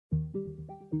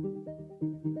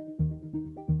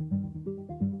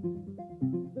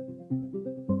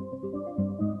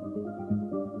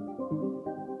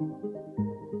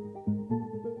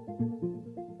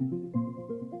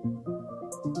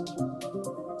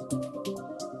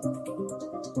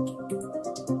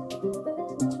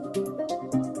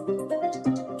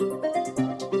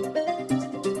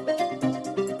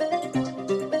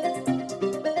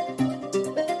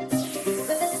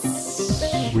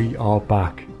are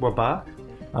back. We're back.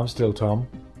 I'm still Thom.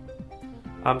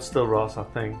 I'm still Ross, I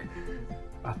think.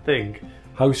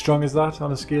 How strong is that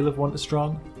on a scale of 1 to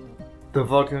strong? The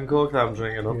vodka and coke that I'm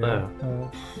drinking up there.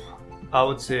 I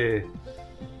would say,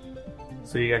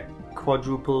 so you get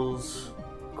quadruples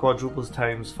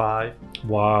times 5.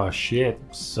 Wow, shit,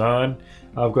 son.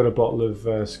 I've got a bottle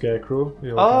of Scarecrow.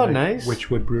 Nice.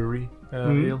 Witchwood Brewery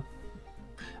ale.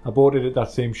 I bought it at that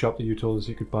same shop that you told us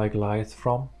you could buy Goliath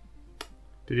from.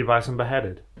 Did you buy some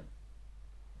beheaded?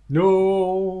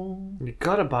 No. You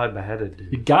gotta buy beheaded,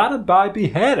 dude. You gotta buy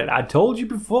beheaded. I told you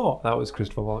before. That was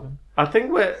Christopher Walken. I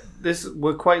think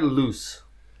we're quite loose,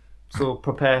 so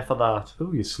prepare for that.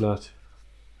 Oh, you slut.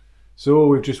 So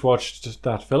we've just watched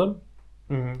that film,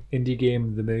 Indie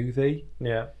Game the movie.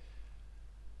 Yeah.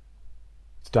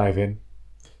 Let's dive in.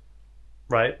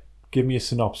 Right. Give me a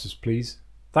synopsis, please.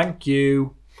 Thank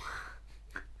you.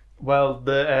 Well,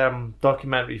 the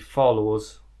documentary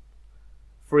follows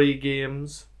 3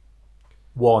 games.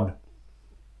 1.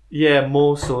 Yeah,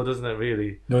 more so, doesn't it,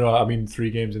 really? No, I mean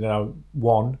 3 games and now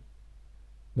 1.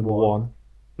 Number 1.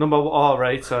 Oh,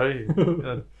 right, sorry.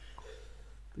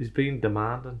 He's been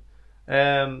demanding.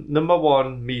 Number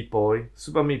 1, Meat Boy.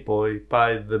 Super Meat Boy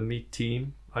by the Meat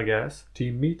Team, I guess.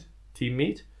 Team Meat.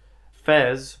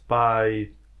 Fez by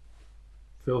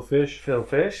Phil Fish,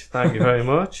 thank you very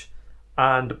much.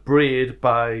 And Braid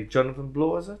by Jonathan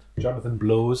Blow, is it? Jonathan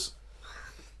Blows.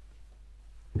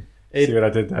 See what I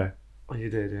did there? Oh, you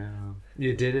did, yeah.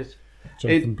 You did it.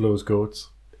 Jonathan Blows goats.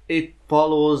 It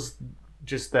follows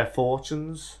just their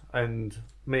fortunes and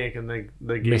making the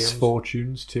games.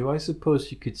 Misfortunes too, I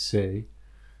suppose you could say.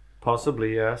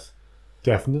 Possibly, yes.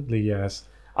 Definitely, yes.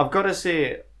 I've got to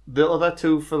say, the other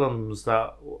 2 films,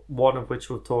 that one of which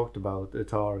we've talked about,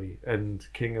 Atari, and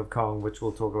King of Kong, which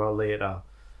we'll talk about later,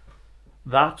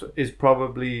 that is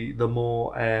probably the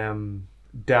more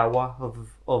dour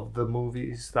of the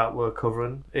movies that we're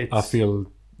covering. I feel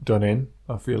done in.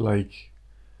 I feel like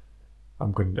I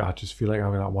just feel like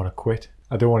I'm gonna want to quit.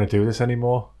 I don't want to do this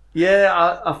anymore.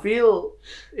 Yeah, I feel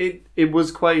it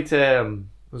was quite a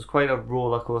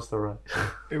roller coaster ride.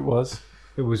 It was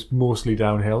mostly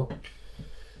downhill.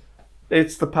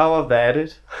 It's the power of the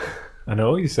edit. I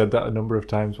know, you said that a number of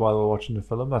times while we were watching the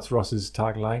film. That's Ross's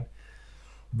tagline.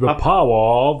 The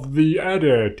power of the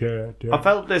edit. I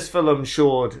felt this film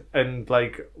showed, and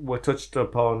like we touched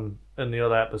upon in the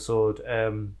other episode,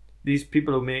 these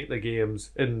people who make the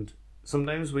games, and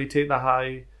sometimes we take the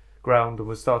high ground and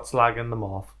we start slagging them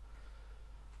off.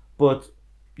 But,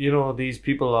 you know, these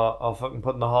people are fucking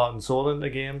putting the heart and soul into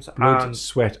games. Blood, and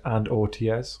sweat and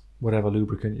OTS. Whatever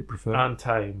lubricant you prefer. And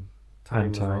time.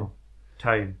 Time.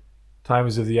 Time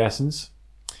is of the essence.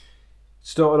 It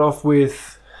started off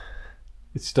with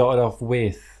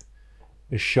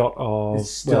a shot of... It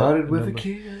started with a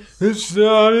kiss. It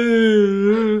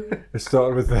started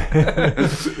with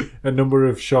a number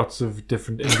of shots of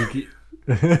different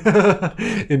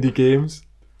indie games.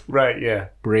 Right, yeah.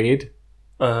 Braid.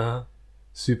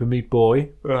 Super Meat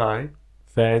Boy. Right.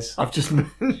 Fez. I've just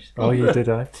mentioned. Oh, you did,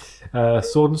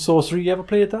 Sword and Sorcery. You ever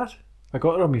played that? I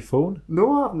got it on my phone.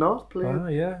 No, I've not played. Ah,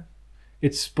 yeah.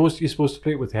 You're supposed to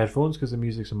play it with headphones because the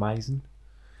music's amazing.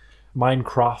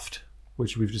 Minecraft,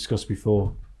 which we've discussed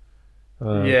before.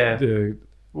 Yeah.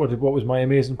 What was my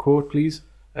amazing quote, please?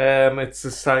 It's the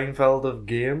Seinfeld of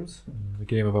games. The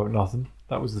game about nothing.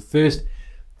 That was the first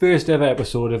ever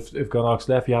episode of Gonarch's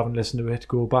Left. If you haven't listened to it,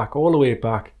 go back all the way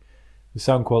back. The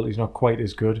sound quality is not quite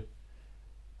as good.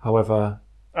 However,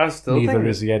 neither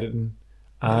is the editing,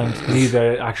 and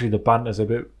neither actually the banter's a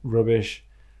bit rubbish.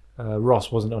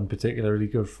 Ross wasn't on particularly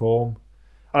good form.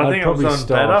 I think I was on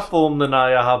better form than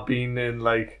I have been in,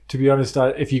 like... To be honest,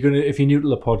 if you're new to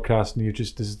the podcast and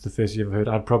this is the first you've ever heard,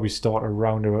 I'd probably start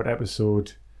around about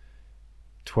episode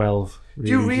 12. Really.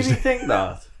 Do you really think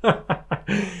that?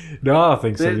 No, I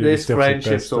think so. This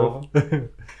friendship's over.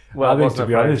 Well, I think, to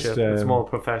be honest, it's more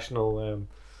professional.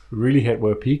 Really hit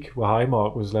where peak, where high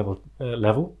mark was level.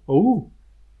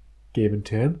 Game and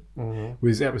Turn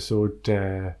was episode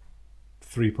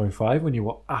 3.5 when you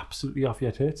were absolutely off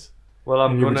your tits. Well,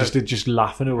 I'm going to just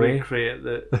laughing away.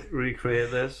 Recreate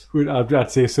this.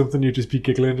 I'd say something, you'd just be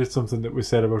giggling at something that was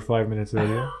said about 5 minutes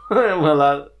earlier. Well,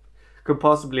 that could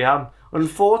possibly happen.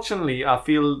 Unfortunately, I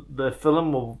feel the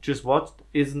film we've just watched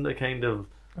isn't a kind of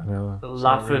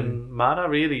laughing matter,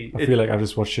 really. I feel like I've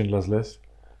just watched Schindler's List.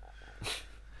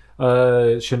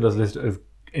 Schindler's List of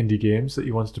indie games that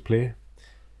he wants to play.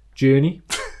 Journey.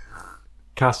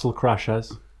 Castle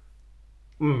Crashers.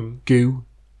 Goo.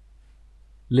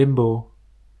 Limbo.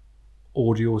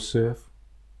 Audio Surf.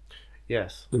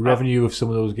 Yes. The revenue of some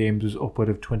of those games was upward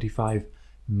of 25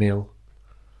 mil.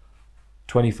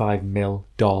 25 mil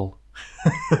doll.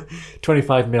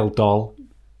 25 mil doll.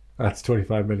 That's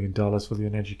 $25 million for the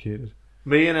uneducated.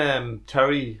 Me and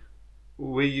Terry,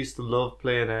 we used to love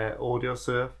playing audio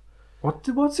surf.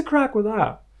 What's the crack with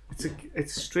that?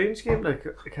 It's a strange game, like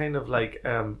kind of like,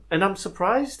 and I'm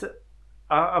surprised.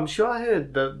 I'm sure I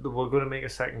heard that we're going to make a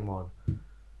second one.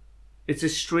 It's a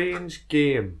strange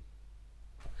game.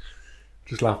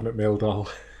 Just laughing at mil doll.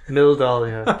 Mil doll,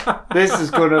 yeah. This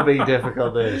is going to be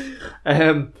difficult. This.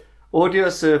 Audio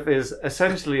surf is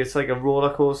essentially, it's like a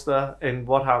roller coaster, and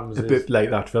what happens is... A bit like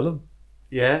that film.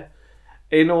 Yeah.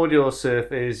 In audio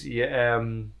surf is...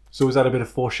 So was that a bit of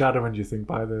foreshadowing, do you think,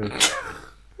 by the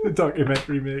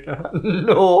documentary maker?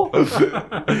 No.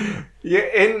 You're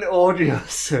in audio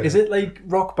surf. Is it like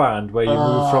Rock Band, where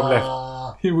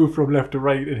you move from left to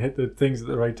right and hit the things at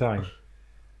the right time?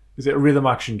 Is it a rhythm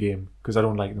action game? Because I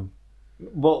don't like them.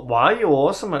 Well, why? You're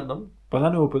awesome at them. But I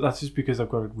know, but that's just because I've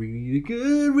got a really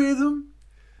good rhythm.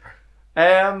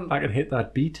 I can hit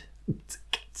that beat.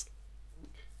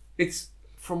 It's,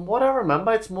 from what I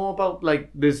remember, it's more about like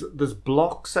there's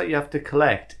blocks that you have to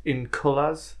collect in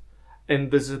colours, and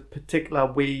there's a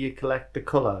particular way you collect the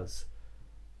colours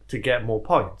to get more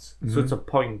points. Mm-hmm. So it's a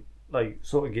point like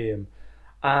sort of game,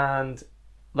 and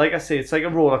like I say, it's like a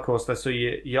roller coaster. So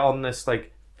you're on this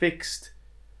like fixed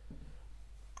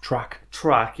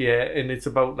track, yeah, and it's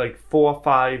about like 4 or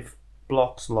 5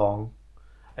 blocks long,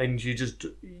 and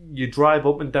you drive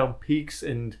up and down peaks,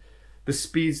 and the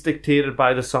speed's dictated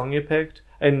by the song you picked.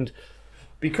 And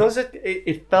because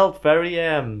it felt very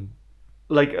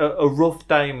like a rough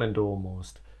diamond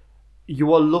almost,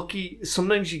 you are lucky.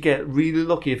 Sometimes you get really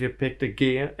lucky if you picked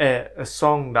a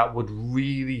song that would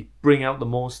really bring out the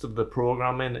most of the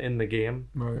programming in the game,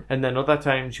 right. And then other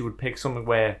times you would pick something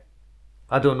where,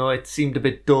 I don't know, it seemed a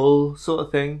bit dull, sort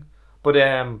of thing. But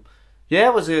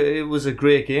yeah, it was a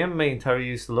great game. Me and Terry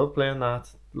used to love playing that.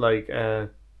 Like,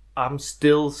 I'm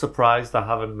still surprised I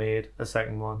haven't made a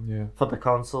second one for the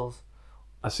consoles.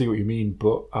 I see what you mean,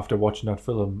 but after watching that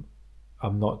film,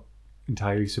 I'm not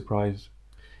entirely surprised.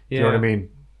 Do you know what I mean?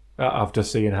 After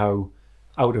seeing how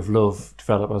out of love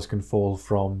developers can fall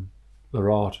from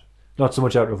their art. Not so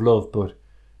much out of love, but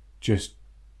just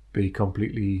be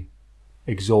completely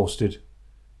exhausted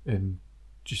and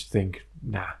just think,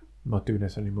 nah, I'm not doing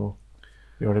this anymore.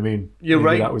 You know what I mean? You're Maybe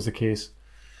right. That was the case.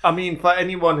 I mean, for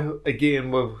anyone who,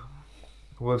 again,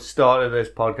 we've started this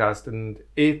podcast, and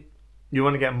if you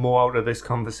want to get more out of this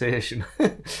conversation,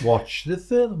 watch the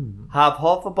film. Have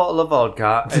half a bottle of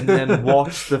vodka and then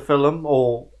watch the film,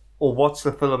 or watch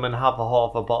the film and have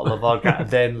half a bottle of vodka and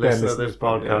then listen to this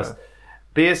podcast. Yeah.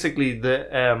 Basically,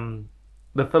 the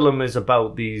film is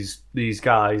about these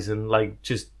guys and like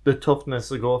just the toughness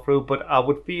they go through, but I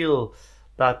would feel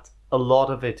that a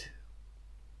lot of it's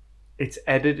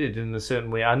edited in a certain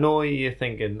way. I know you're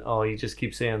thinking, oh, you just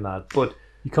keep saying that, but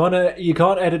you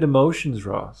can't edit emotions,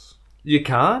 Ross. You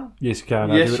can? Yes, you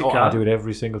can. Yes, you can. I do it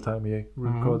every single time we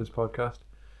record this podcast.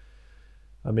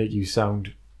 I make you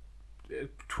sound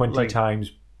 20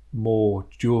 times more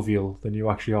jovial than you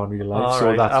actually are in real life.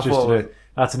 So right.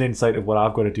 That's an insight of what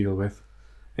I've got to deal with.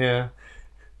 Yeah.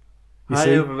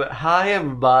 Hi,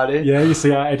 everybody. Yeah, you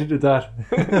see, I edited that.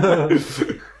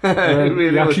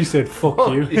 Really actually said,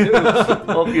 fuck you.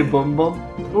 Fuck you, bum bum.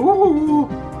 Ooh.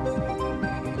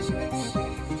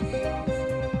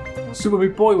 Super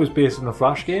Meat Boy was based on the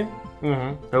Flash game.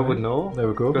 Mm-hmm. I would know. There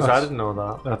we go. Because I didn't know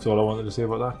that. That's all I wanted to say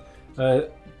about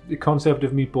that. The concept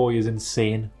of Meat Boy is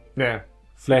insane. Yeah.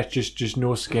 Flesh, just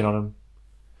no skin on him.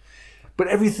 But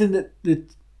everything that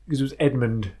because it was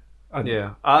Edmund.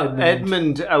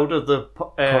 Edmund out of the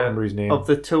can't remember his name. Of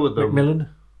the two of them. Macmillan,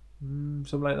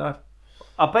 something like that.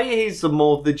 I bet you he's the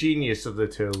more of the genius of the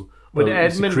two. But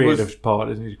Edmund the creative part,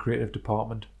 isn't he? The creative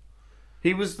department.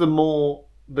 He was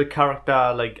the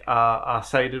character like I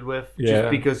sided with, just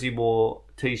because he wore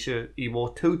two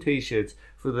t-shirts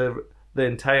for the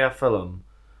entire film,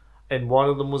 and one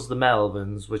of them was the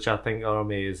Melvins, which I think are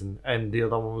amazing, and the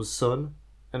other one was Sun.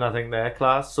 And I think they're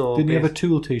class. So didn't he have a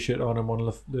Tool t-shirt on one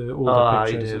of the older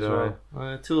pictures? He did, as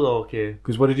well. Tool, okay.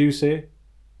 Because what did you say?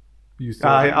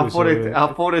 I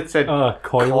thought it said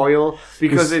coil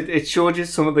because it showed you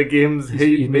some of the games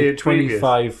he made 25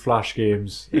 previous. Flash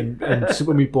games, and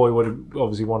Super Meat Boy was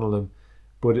obviously one of them.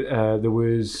 But there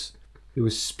was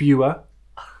Spewer,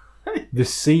 the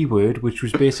C word, which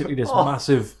was basically this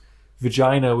massive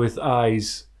vagina with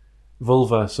eyes,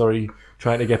 vulva,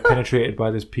 trying to get penetrated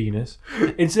by this penis.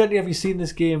 Incidentally, have you seen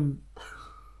this game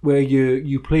where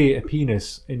you play a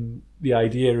penis, and the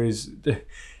idea is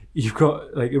you've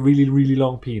got like a really, really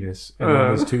long penis, and then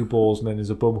there's two balls, and then there's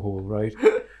a bum hole, right?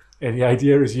 And the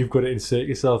idea is you've got to insert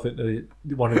yourself into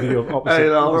one of the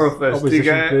opposite, opposite do you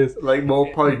get players. like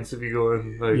more points if you go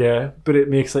in? Like, Yeah, but it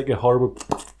makes like a horrible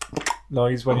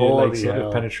noise when you like Holy sort hell.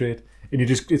 of penetrate. And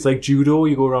it's like judo,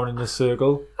 you go around in a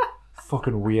circle.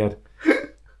 Fucking weird.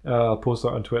 I'll post that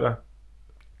on Twitter.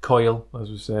 Coil, as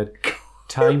we said.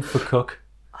 Time for cook.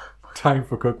 Time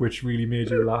for cook, which really made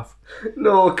you laugh.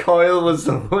 No, Coil was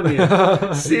the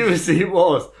funniest. Seriously, it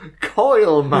was.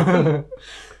 Coil, man.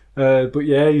 But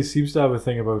yeah, he seems to have a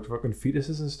thing about fucking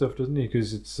fetuses and stuff, doesn't he?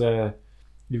 Because it's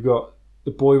you've got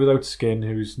the boy without skin,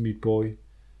 who's Meat Boy.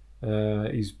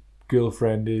 His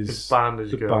girlfriend is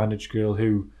Bandage the Girl. bandage girl,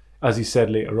 who, as he said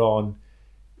later on,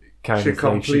 she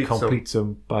completes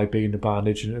him by being the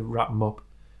bandage and wrap him up.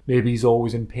 Maybe he's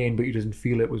always in pain, but he doesn't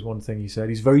feel it. Was one thing he said.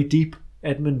 He's very deep,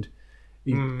 Edmund.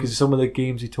 Because some of the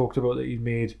games he talked about that he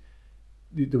made,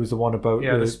 there was the one about the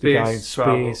guy in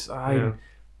space.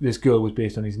 This girl was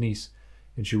based on his niece,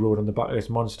 and she rode on the back of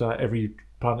this monster. Every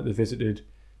planet they visited,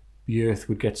 the Earth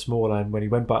would get smaller, and when he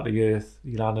went back to the Earth,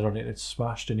 he landed on it and it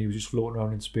smashed, and he was just floating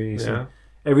around in space. Yeah. And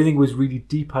everything was really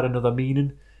deep, had another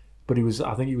meaning, but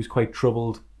I think he was quite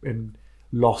troubled and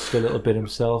lost a little bit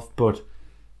himself, but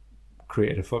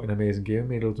created a fucking amazing game,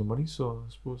 made loads of money, so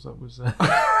I suppose that was...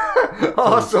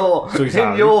 so he's in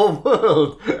happy. your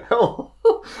world, He'll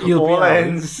be all happy.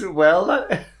 ends well.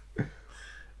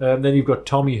 Then you've got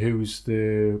Tommy, who's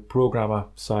the programmer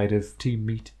side of Team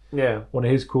Meat. Yeah. One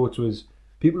of his quotes was,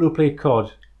 "People who play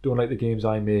COD don't like the games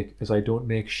I make, as I don't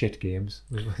make shit games."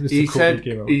 He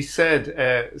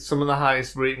said some of the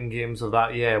highest rating games of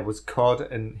that year was COD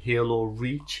and Halo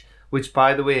Reach, which,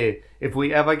 by the way, if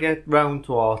we ever get round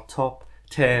to our top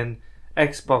 10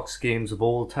 Xbox games of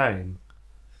all time,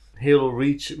 Halo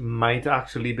Reach might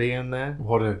actually be in there.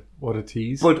 What a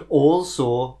tease. But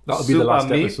also, That'll be the last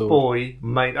Super Meat episode. Boy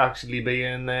might actually be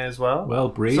in there as well. Well,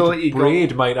 Braid, So he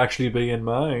Braid might actually be in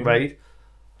mine. Right.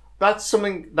 That's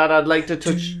something that I'd like to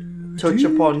touch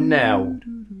upon now.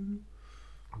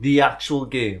 The actual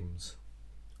games.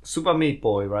 Super Meat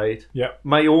Boy, right? Yeah.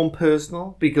 My own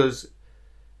personal, because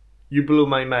you blew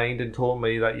my mind and told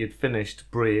me that you'd finished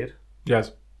Braid.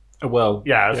 Yes. Well,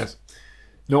 Yes.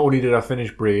 Not only did I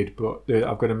finish Braid, but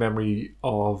I've got a memory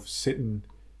of sitting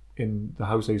in the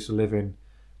house I used to live in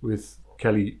with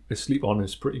Kelly asleep on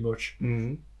us pretty much,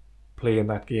 playing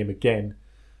that game again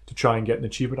to try and get an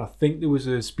achievement. I think there was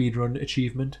a speedrun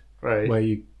achievement where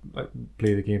you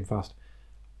play the game fast,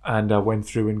 and I went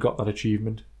through and got that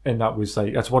achievement, and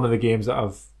that's one of the games that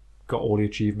I've got all the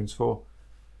achievements for.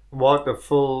 What, the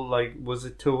full, was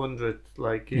it 200?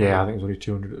 Yeah, I think it was only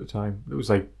 200 at the time. It was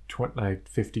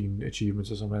 15 achievements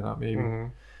or something like that, maybe.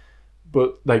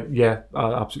 But I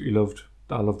absolutely loved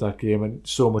that game, and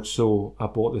so much so I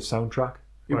bought the soundtrack.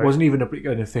 It wasn't even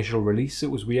an official release.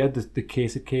 It was weird. The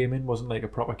case it came in wasn't a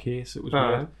proper case. It was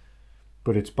weird.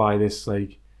 But it's by this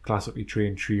classically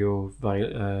trained trio,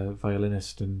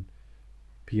 violinist and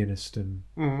pianist and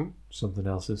something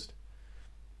elseist.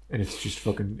 And it's just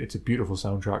it's a beautiful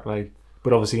soundtrack.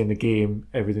 But obviously in the game,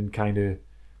 everything kind of,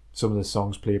 some of the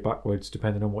songs play backwards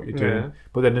depending on what you're doing. Yeah.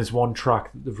 But then there's one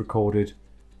track that they've recorded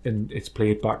and it's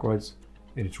played backwards,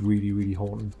 and it's really, really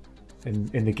haunting.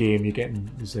 And in the game,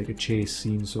 there's a chase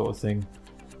scene sort of thing,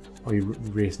 or you're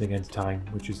racing against time,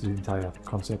 which is the entire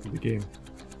concept of the game.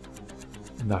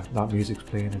 And that music's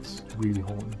playing, it's really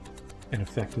haunting and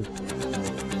effective.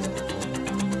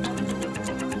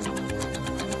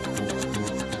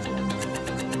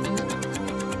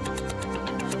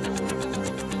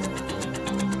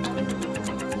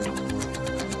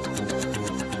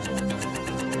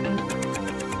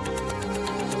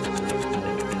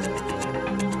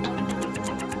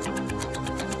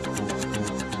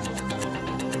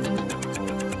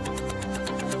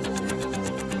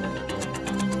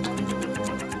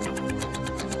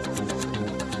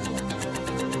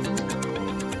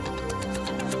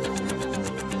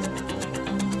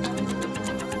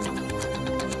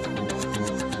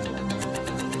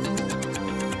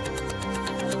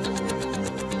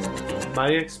 My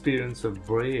experience of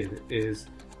Braid is,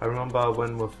 I remember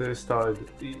when we first started,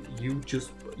 you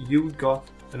got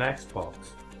an Xbox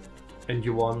and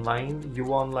you were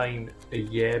online a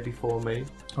year before me.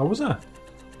 Oh, was that?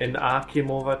 And I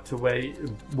came over to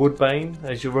Woodbine,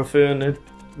 as you're referring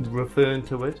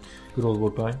to it. Good old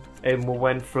Woodbine. And we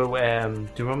went through, do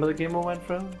you remember the game we went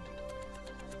through?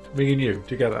 Me and you,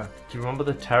 together. Do you remember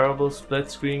the terrible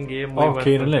split screen game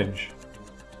Kane and Lynch.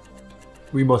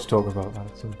 We must talk about that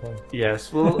at some point.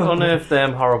 Yes, we'll unearth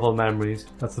them horrible memories.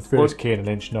 That's the first Kane and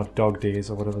Lynch, not Dog Days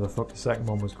or whatever the fuck the second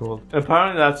one was called.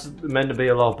 Apparently that's meant to be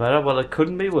a lot better. Well, it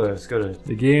couldn't be worse, could it?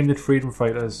 The game that Freedom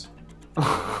Fighters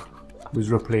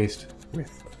was replaced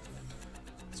with.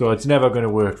 So it's never going to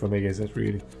work for me, is it,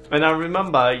 really? And I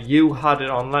remember you had it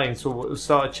online, so we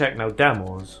started checking out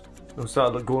demos. We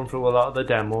started going through a lot of the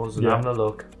demos and having a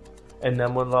look. And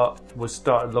then we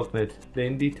started looking at the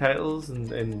indie titles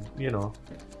and you know,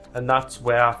 and that's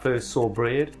where I first saw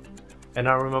Braid. And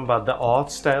I remember the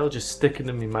art style just sticking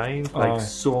in my mind like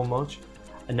so much.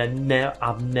 And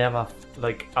I've never,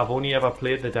 like, I've only ever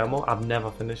played the demo. I've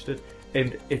never finished it.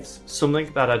 And it's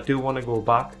something that I do want to go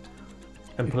back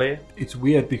and play. It's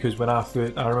weird because when I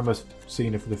remember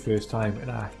seeing it for the first time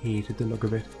and I hated the look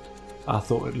of it. I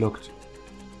thought it looked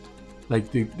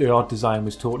like the art design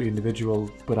was totally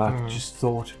individual, but I just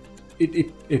thought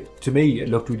it to me it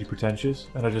looked really pretentious,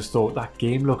 and I just thought that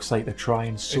game looks like they're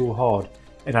trying so hard,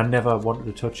 and I never wanted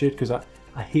to touch it because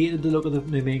I hated the look of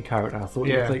the main character. I thought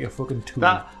it looked like a fucking tool.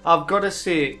 That I've got to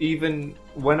say, even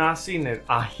when I seen it,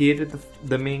 I hated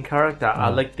the main character. I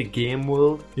liked the game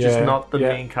world, just not the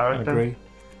main character. I agree.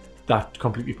 That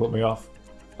completely put me off.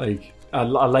 Like I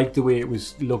liked the way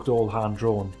it looked all hand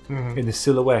drawn in the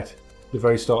silhouette. The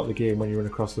very start of the game when you run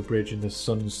across the bridge and the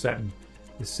sun's setting,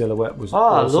 the silhouette was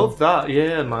awesome. I love that.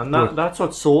 Yeah, man. That's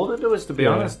what Sordid was, to be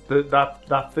honest.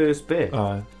 That first bit.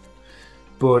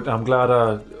 But I'm glad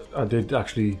I did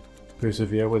actually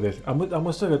persevere with it. I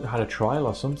must have had a trial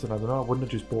or something. I don't know. I wouldn't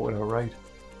have just bought it outright.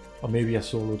 Or maybe I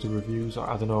saw loads of reviews.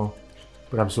 I don't know.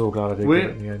 But I'm so glad I did get it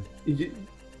in the end.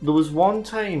 There was one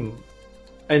time,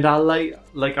 and I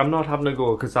like I'm not having a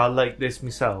go because I like this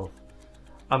myself.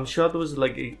 I'm sure there was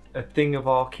like a thing of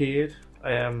arcade.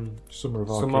 Summer of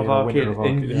Arcade.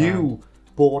 And you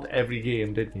bought every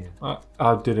game, didn't you?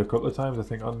 I did a couple of times, I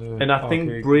think, on the And I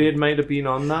think Braid might have been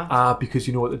on that. Because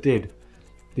you know what they did?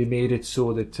 They made it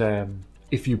so that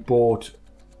if you bought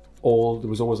there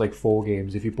was always like 4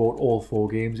 games. If you bought all 4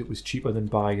 games, it was cheaper than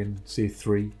buying, say,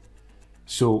 3.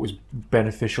 So it was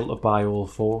beneficial to buy all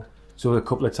 4. So a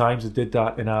couple of times I did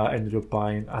that, and I ended up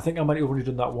buying. I think I might have only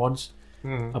done that once.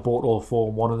 I bought all 4,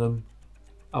 and one of them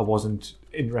I wasn't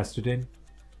interested in.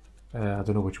 I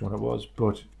don't know which one it was,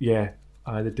 but yeah,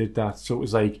 I either did that. So it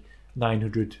was like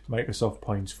 900 Microsoft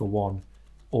points for one,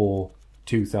 or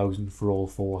 2,000 for all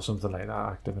 4, something like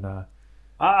that. Active and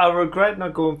I regret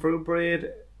not going through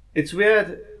Braid. It's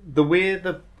weird the way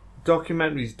the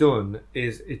documentary's done.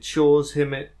 Is it shows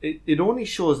him it only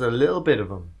shows a little bit of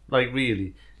him, like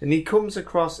really, and he comes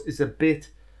across as a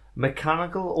bit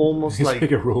mechanical, almost He's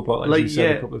like a robot, like you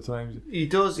said a couple of times. He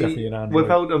does,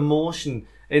 without emotion.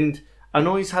 And I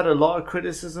know he's had a lot of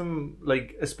criticism,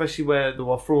 like especially where they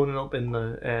were throwing it up in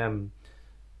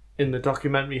the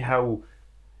documentary, how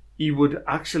he would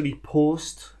actually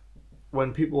post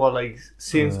when people were like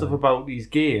saying stuff about his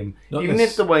game, even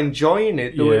if they were enjoying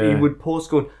it, he would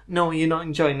post going, "No, you're not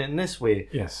enjoying it in this way."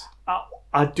 Yes,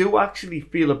 I do actually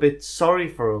feel a bit sorry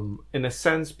for him in a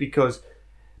sense, because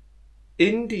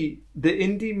the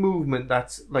indie movement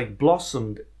that's like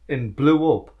blossomed and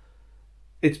blew up,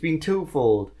 it's been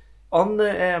twofold. On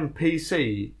the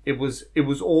PC, it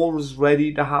was always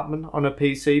ready to happen on a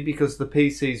PC because the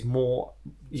PC is more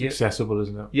accessible,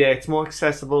 isn't it? Yeah, it's more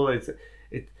accessible. It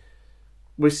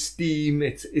with Steam,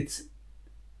 it's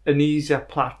an easier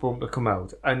platform to come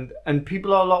out, and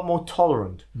people are a lot more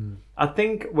tolerant. I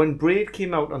think when Braid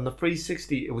came out on the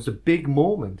 360, it was a big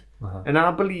moment, and I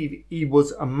believe he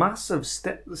was a massive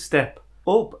step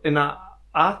up, and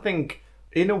I think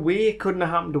in a way it couldn't have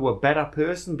happened to a better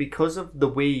person because of the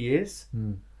way he is.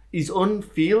 He's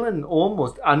unfeeling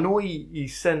almost. I know he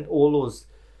sent all those.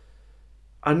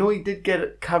 I know he did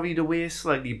get carried away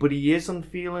slightly, but he is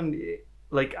unfeeling.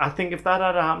 Like, I think if that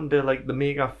had happened to, like, the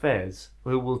Mega Fez,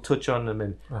 who we'll touch on them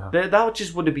in, that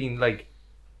just would have been, like,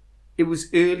 it was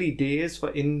early days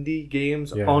for indie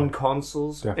games on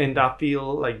consoles, and I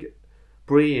feel like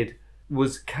Braid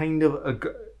was kind of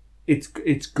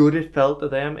it's good it felt to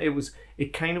them.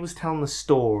 It kind of was telling the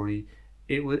story.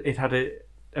 It had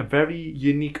a very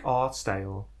unique art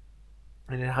style,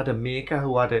 and it had a maker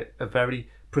who had a very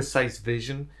precise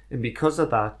vision, and because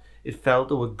of that, it felt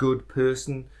to a good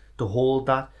person to hold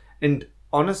that. And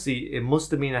honestly, it must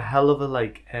have been a hell of a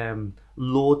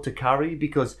load to carry,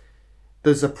 because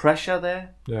there's a pressure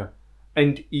there. Yeah.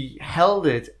 And he held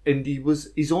it, and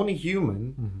he's only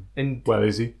human. And well,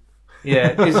 is he?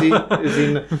 Yeah, is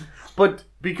he? But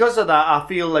because of that, I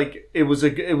feel like it was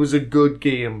a good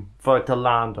game for it to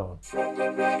land on. From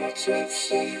the relative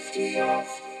safety of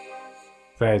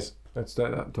Fez. Let's talk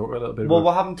a little bit. Well, we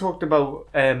haven't talked about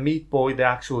Meat Boy, the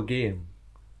actual game,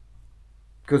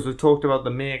 because we've talked about the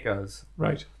makers.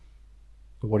 Right.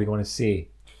 But what do you want to say?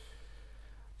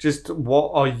 Just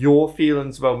what are your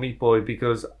feelings about Meat Boy?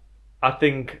 Because I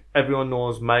think everyone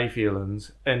knows my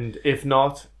feelings, and if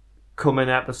not, coming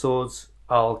episodes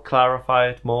I'll clarify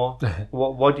it more.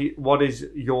 What is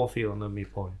your feeling of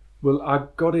Meat Boy? Well, I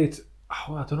got it.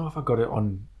 Oh, I don't know if I got it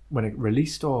on when it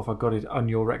released or if I got it on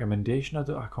your recommendation. I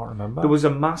can't remember. There was a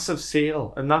massive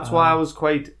sale, and that's why I was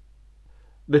quite.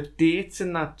 The dates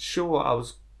in that show,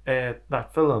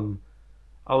 that film,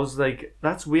 I was like,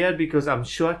 that's weird because I'm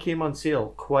sure it came on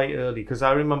sale quite early because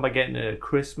I remember getting it at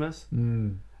Christmas,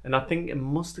 and I think it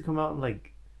must have come out in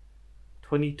like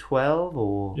 2012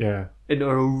 or in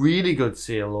a really good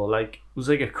sale, or like it was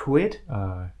like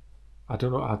 £1. I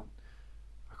don't know. I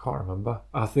can't remember.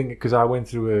 I think because I went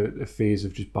through a phase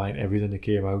of just buying everything that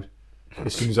came out.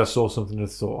 As soon as I saw something, I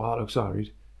thought, "Oh, that looks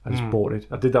alright." I just bought it.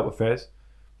 I did that with Fez.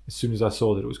 As soon as I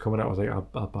saw that it was coming out, I was like,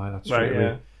 "I'll buy that straight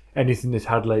away." Anything that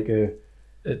had like a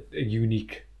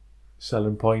unique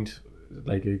selling point,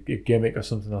 like a gimmick or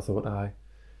something, I thought,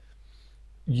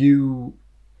 you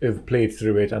have played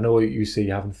through it. I know you say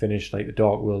you haven't finished like the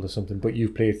Dark World or something, but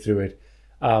you've played through it.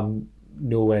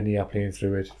 Nowhere near playing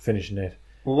through it, finishing it.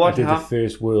 Well, I did the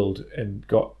first world and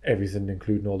got everything,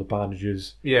 including all the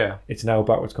bandages. Yeah. It's now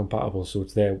backwards compatible, so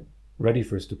it's there ready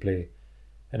for us to play.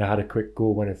 And I had a quick go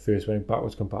when it first went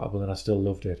backwards compatible, and I still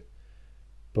loved it.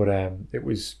 But it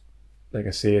was, like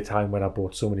I say, a time when I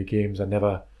bought so many games. I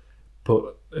never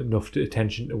put enough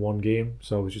attention to one game,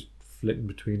 so I was just flitting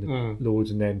between the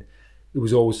loads, and then there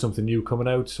was always something new coming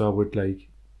out, so I would like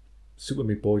Super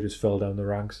Meat Boy just fell down the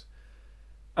ranks.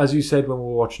 As you said when we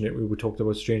were watching it, we were talking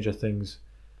about Stranger Things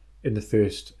in the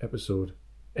first episode,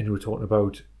 and we were talking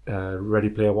about Ready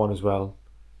Player One as well.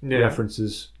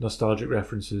 References, nostalgic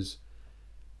references.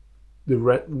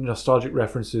 The nostalgic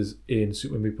references in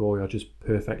Super Meat Boy are just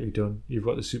perfectly done. You've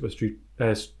got the Super Street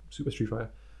Fighter,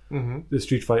 the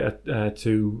Street Fighter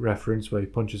 2 reference where he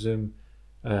punches him.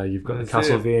 You've got the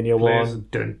Castlevania one.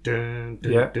 Dun, dun,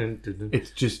 dun, dun, dun, dun.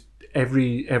 It's just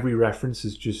every reference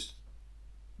is just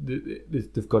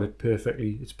they've got it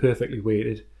perfectly. It's perfectly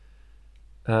weighted,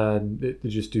 and they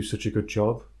just do such a good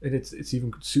job. And it's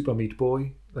even Super Meat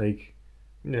Boy, like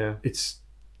it's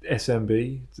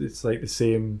SMB. It's like the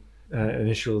same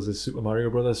initials as Super Mario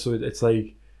Brothers. So it's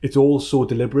like it's all so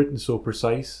deliberate and so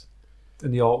precise,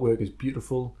 and the artwork is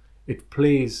beautiful. It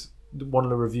plays. One of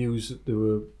the reviews that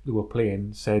they were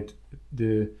playing said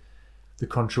the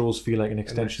controls feel like an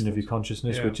extension of your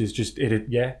consciousness, which is just it.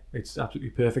 It's absolutely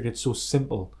perfect. It's so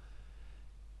simple.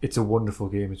 It's a wonderful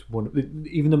game. It's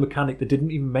even the mechanic. They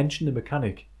didn't even mention the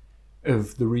mechanic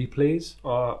of the replays.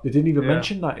 They didn't even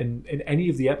mention that in any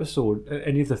of the episode,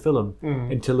 any of the film,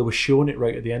 until they were showing it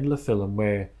right at the end of the film,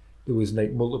 where there was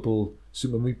like multiple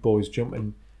Super Meat Boys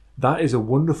jumping. That is a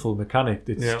wonderful mechanic.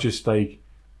 It's just like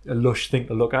a lush thing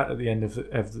to look at the end of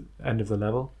the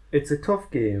level. It's a tough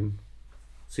game,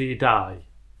 so you die.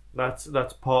 That's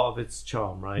part of its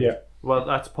charm, right? Yeah. Well,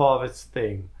 that's part of its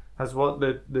thing. That's what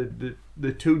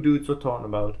the two dudes were talking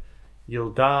about. You'll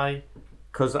die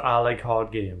because I like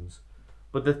hard games,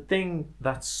 but the thing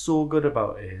that's so good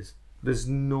about it is there's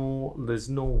no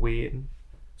waiting,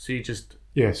 so you just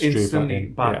instantly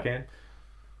back in.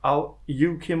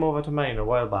 You came over to mine a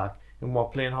while back and we're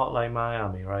playing Hotline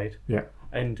Miami, right? Yeah.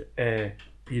 And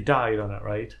you died on it,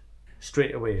 right?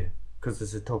 Straight away, because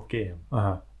it's a tough game.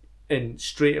 And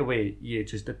straight away, you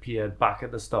just appeared back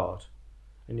at the start.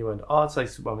 And you went, oh, it's like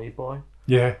Super Meat Boy.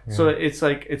 Yeah. So it's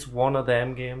like, it's one of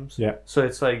them games. Yeah. So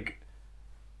it's like,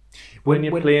 when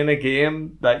you're playing a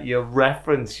game that you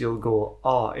reference, you'll go,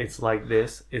 oh, it's like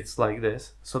this, it's like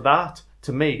this. So that,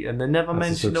 to me, and they never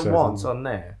mentioned it once on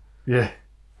there. Yeah.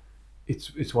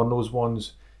 It's one of those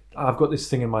ones, I've got this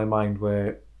thing in my mind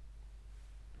where,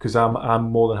 because I'm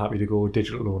more than happy to go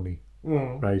digital only,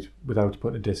 right, without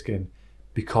putting a disc in,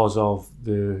 because of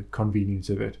the convenience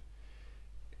of it.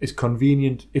 It's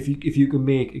convenient if you can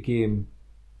make a game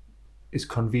as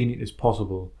convenient as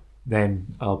possible,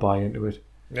 then I'll buy into it.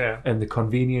 Yeah. And the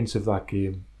convenience of that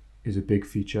game is a big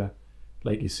feature.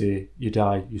 Like you say, you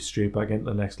die, you straight back into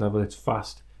the next level. It's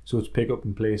fast, so it's pick up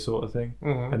and play sort of thing.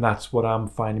 And that's what I'm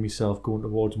finding myself going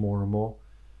towards more and more.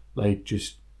 Like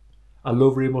just. I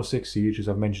love Rainbow Six Siege, as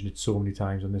I've mentioned it so many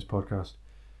times on this podcast,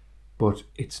 but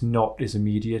it's not as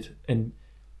immediate. And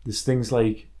there's things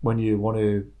like when you want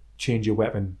to change your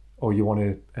weapon or you want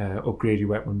to upgrade your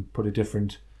weapon, put a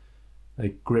different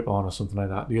like grip on or something like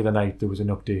that. The other night there was an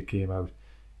update came out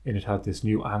and it had this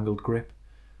new angled grip.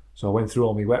 So I went through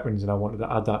all my weapons and I wanted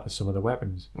to add that to some of the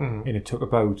weapons. And it took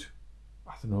about,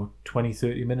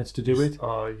 20-30 minutes to do it.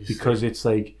 Because it's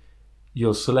like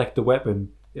you'll select the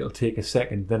weapon, it'll take a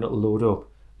second, then it'll load up,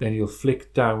 then you'll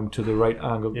flick down to the right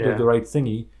angle, the right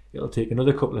thingy, it'll take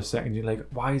another couple of seconds. You're like,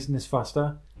 why isn't this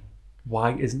faster?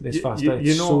 Why isn't this faster?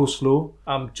 It's so slow.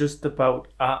 I'm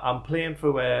playing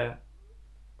through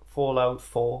Fallout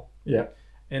 4. Yeah.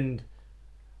 And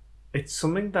it's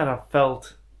something that I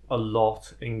felt a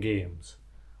lot in games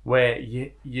where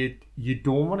you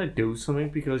don't want to do something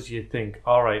because you think,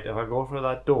 all right, if I go through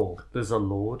that door, there's a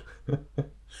load.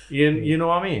 You know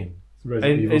what I mean?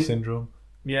 Resident Evil syndrome.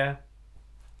 Yeah.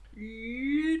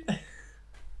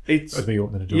 It's That's me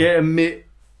opening the door. yeah,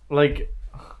 like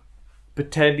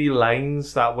pretendly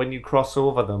lines that when you cross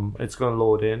over them, it's going to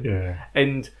load in. Yeah.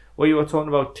 And when you were talking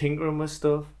about tinkering with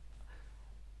stuff,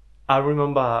 I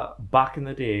remember back in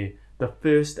the day, the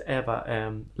first ever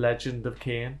Legend of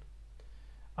Kane.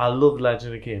 I love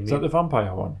Legend of Kane. Is that the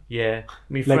vampire one? Yeah.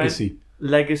 Legacy.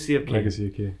 Legacy of Kane. Legacy,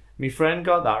 okay. My friend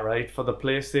got that, right, for the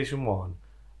PlayStation 1.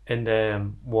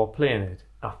 And we were playing it.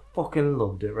 I fucking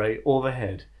loved it, right?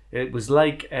 Overhead. It was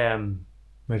like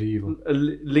Medieval. a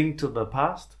Link to the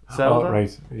Past. Zelda. Oh,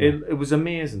 right. Yeah. It was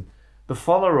amazing. The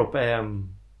follow-up,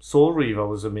 Soul Reaver,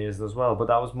 was amazing as well, but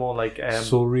that was more like...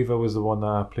 Soul Reaver was the one that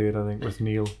I played, I think, with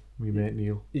Neil. We mate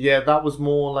Neil. Yeah, that was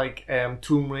more like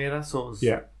Tomb Raider. So it was,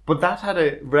 Yeah. But that had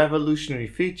a revolutionary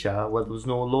feature where there was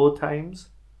no load times.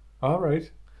 All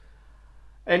right.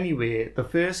 Anyway, the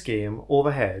first game,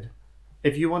 Overhead,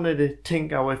 if you wanted to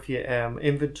tinker with your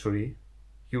inventory,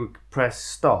 you would press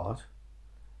start.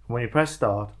 When you press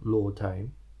start, load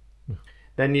time.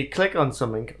 Then you click on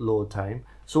something, load time.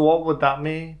 So what would that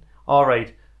mean? All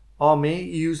right. Oh, mate,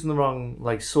 you're using the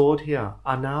wrong sword here.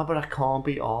 I know, but I can't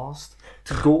be asked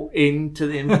to go into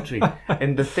the inventory.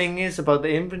 And the thing is about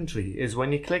the inventory is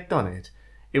when you clicked on it,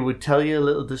 it would tell you a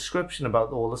little description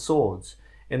about all the swords.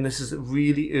 And this is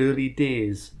really early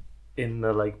days in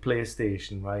the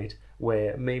PlayStation, right?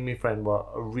 Where me and my friend were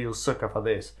a real sucker for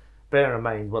this. Bear in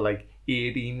mind, we're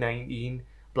 18, 19,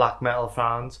 black metal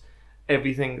fans.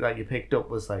 Everything that you picked up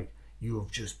was you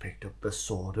have just picked up the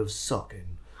sword of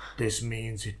sucking. This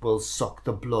means it will suck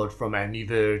the blood from any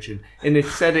virgin. And it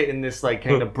said it in this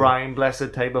kind of Brian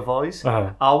Blessed type of voice.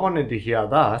 Uh-huh. I wanted to hear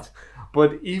that.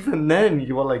 But even then,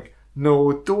 you were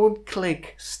no, don't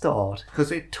click start.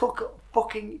 Because it took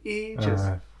fucking ages.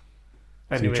 So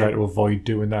Anyway, you try to avoid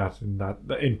doing that, and that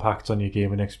impacts on your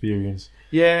gaming experience.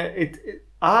 yeah,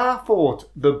 I thought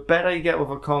the better you get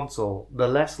with a console, the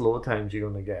less load times you're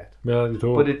going to get. Yeah, you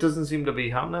don't. But it doesn't seem to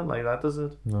be happening like that, does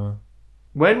it? No.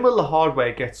 When will the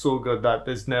hardware get so good that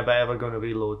there's never ever going to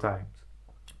be load times?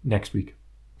 Next week.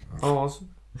 Oh,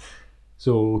 awesome.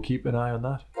 So keep an eye on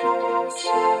that.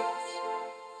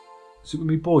 Super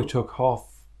Meat Boy took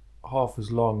half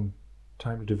as long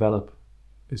time to develop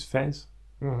as Fez.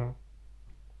 Mm-hmm.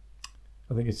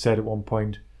 I think it said at one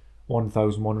point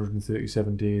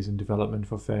 1,137 days in development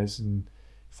for Fez and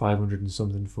 500 and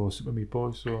something for Super Meat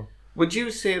Boy. So Would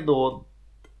you say though,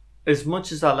 as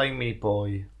much as I like Meat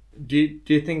Boy, do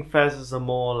you think Fez is a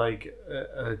more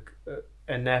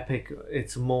an epic?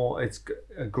 It's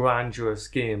a grandiose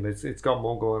game. It's got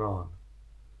more going on.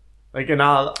 And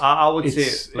I would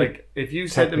say if you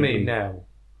said to me now,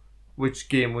 which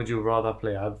game would you rather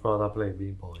play? I'd rather play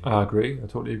Meat Boy. I agree. I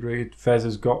totally agree. Fez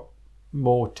has got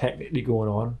more technically going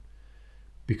on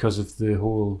because of the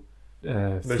whole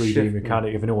 3D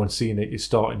mechanic. If anyone's seen it, you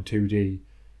start in 2D.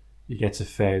 You get to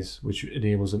Fez, which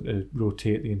enables them to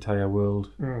rotate the entire world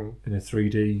in a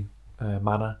 3D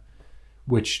manner,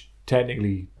 which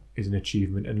technically is an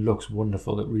achievement and looks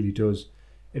wonderful. It really does.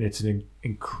 And it's an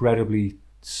incredibly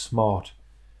smart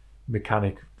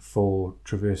mechanic for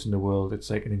traversing the world. It's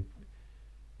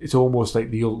it's almost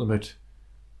like the ultimate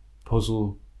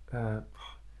puzzle.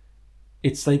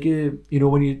 It's like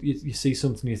when you see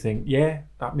something, you think, yeah,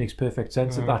 that makes perfect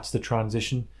sense. That that's the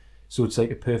transition. So it's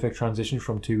like a perfect transition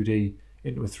from 2D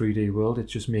into a 3D world. It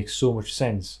just makes so much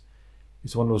sense.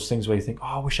 It's one of those things where you think, oh,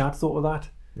 I wish I'd thought of that.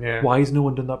 Yeah. Why has no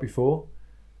one done that before?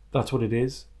 That's what it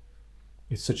is.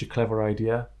 It's such a clever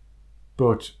idea.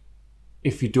 But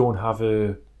if you don't have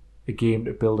a game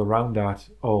to build around that,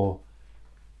 or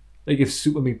if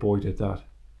Super Meat Boy did that,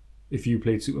 if you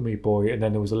played Super Meat Boy and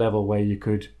then there was a level where you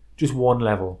could, just one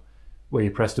level, where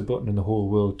you pressed a button and the whole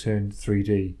world turned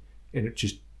 3D and it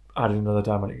just added another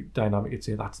dynamic, you'd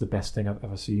say that's the best thing I've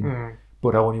ever seen.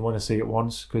 But I only want to see it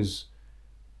once because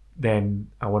then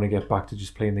I want to get back to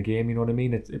just playing the game. You know what I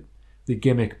mean? The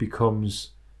gimmick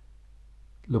becomes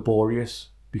laborious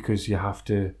because you have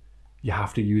to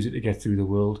use it to get through the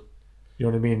world. You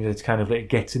know what I mean? It's kind of it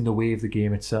gets in the way of the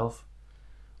game itself.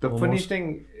 The funny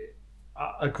thing,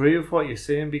 I agree with what you're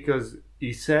saying because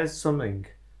he says something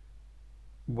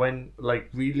when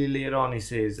really later on he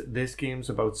says this game's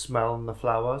about smelling the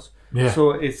flowers. Yeah.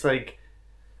 So it's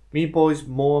Meat Boy's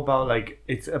more about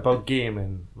it's about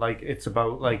gaming. It's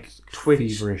about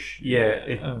Twitch. Feverish.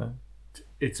 Yeah.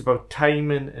 It's about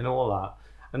timing and all that.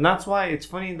 And that's why it's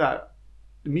funny that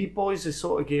Meat Boy is the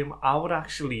sort of game I would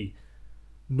actually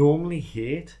normally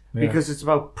hate Yeah. because it's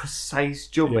about precise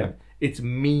jumping. Yeah. It's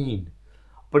mean,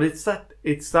 but it's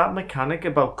that mechanic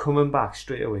about coming back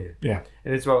straight away. Yeah.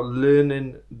 And it's about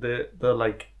learning the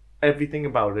like everything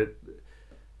about it.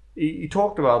 He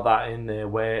talked about that in there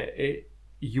where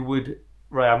you would,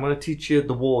 right, I'm going to teach you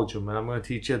the wall jump and I'm going to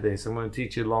teach you this, I'm going to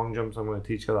teach you long jumps, I'm going to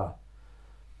teach you that.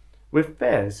 With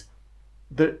Fez,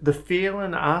 the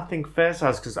feeling I think Fez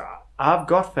has, because I've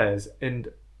got Fez and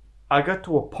I got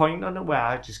to a point on it where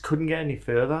I just couldn't get any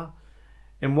further.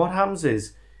 And what happens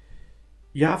is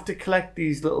you have to collect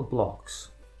these little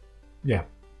blocks. Yeah.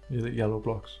 The yellow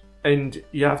blocks. And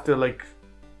you have to like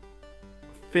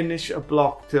finish a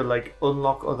block to like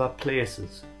unlock other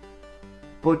places.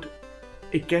 But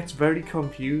it gets very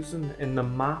confusing and the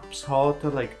map's hard to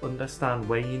like understand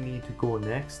where you need to go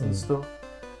next and stuff.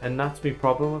 And that's my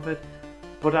problem with it.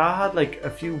 But I had like a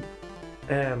few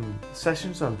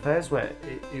sessions on Fez where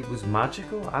it was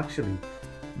magical actually.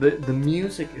 The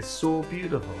music is so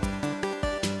beautiful.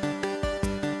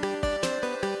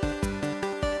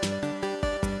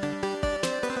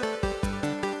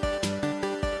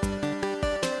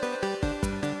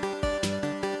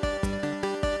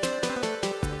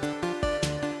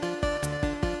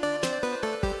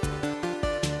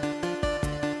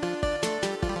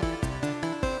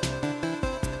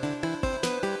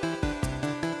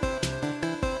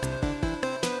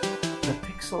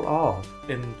 Art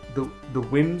and the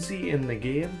whimsy in the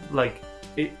game, like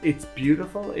it's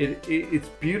beautiful. It's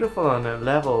beautiful on a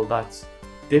level that's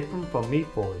different from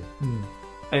Meat Boy,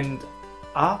 and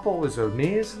I thought it was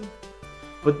amazing.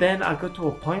 But then I got to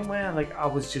a point where like I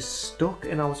was just stuck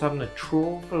and I was having to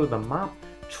troll through the map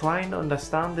trying to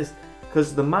understand this,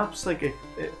 because the map's like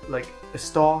a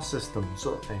star system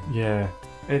sort of thing. Yeah.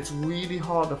 And it's really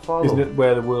hard to follow. Isn't it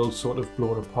where the world's sort of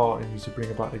blown apart and needs to bring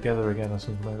it back together again or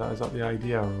something like that? Is that the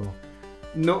idea? Or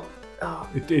no.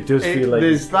 It does feel like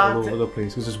there's it's that all over the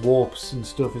place because there's warps and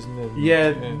stuff, isn't there?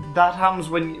 Yeah, that happens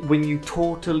when you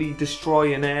totally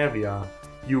destroy an area.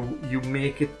 You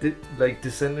make it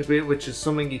disintegrate, which is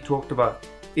something he talked about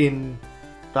in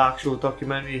the actual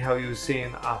documentary. How he was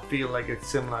saying, I feel like it's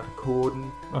similar to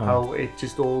coding, how it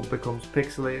just all becomes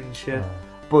pixelated and shit.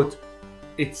 But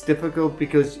it's difficult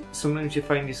because sometimes you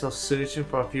find yourself searching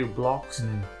for a few blocks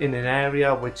in an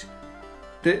area which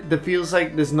there feels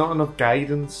like there's not enough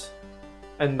guidance,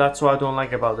 and that's what I don't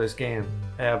like about this game,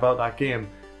 about that game.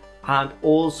 And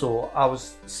also, I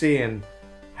was saying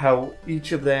how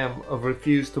each of them have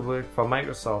refused to work for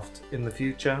Microsoft in the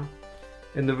future,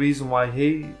 and the reason why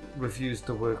he refused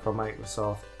to work for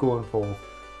Microsoft going forward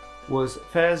was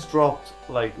Fez dropped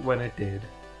like when it did,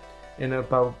 in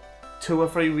about 2 or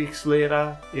 3 weeks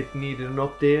later it needed an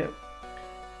update,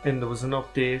 and there was an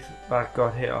update that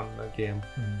got hit on the game,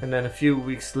 and then a few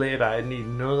weeks later it needed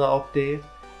another update,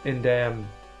 and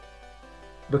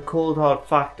the cold hard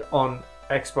fact on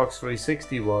Xbox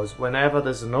 360 was whenever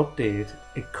there's an update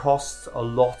it costs a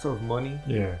lot of money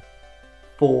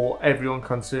for everyone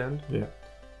concerned,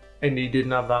 and he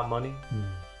didn't have that money.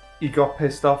 He got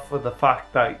pissed off with the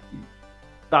fact that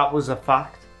that was a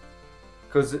fact.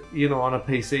 Because, you know, on a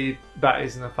PC, that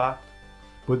isn't a fact.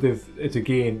 But it's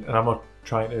again, and I'm not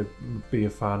trying to be a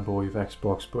fanboy of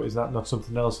Xbox, but is that not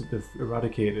something else that they've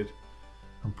eradicated?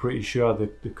 I'm pretty sure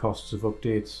that the costs of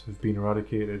updates have been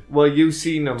eradicated. Well, you've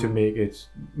seen them. To make it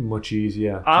much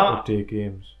easier to update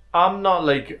games. I'm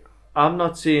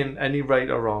not saying any right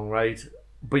or wrong, right?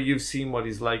 But you've seen what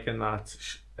he's like in that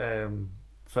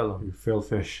film. Phil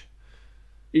Fish.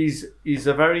 He's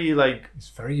a very, like...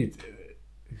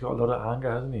 He's got a lot of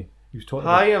anger, hasn't he? He was talking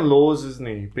high and lows, isn't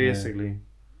he, basically? Yeah.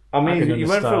 I mean, he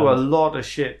went through a lot of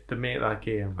shit to make that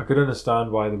game. I could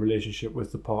understand why the relationship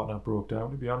with the partner broke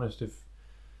down, to be honest. If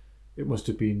it must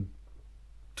have been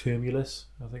tumultuous,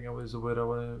 I think that was the word I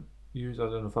want to use. I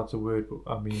don't know if that's a word,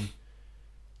 but I mean,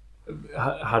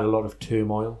 had a lot of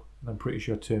turmoil. And I'm pretty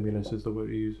sure tumultuous is the word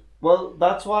to use. Well,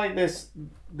 that's why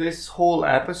this whole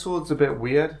episode's a bit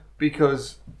weird,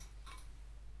 because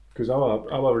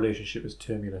our relationship is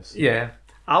tumultuous. Yeah.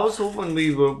 I was hoping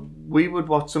we would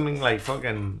watch something like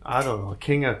fucking, I don't know,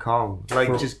 King of Kong.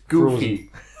 Like just goofy.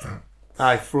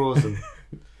 Frozen.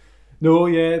 No,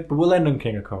 yeah, but we'll end on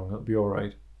King of Kong. That'll be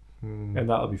alright. And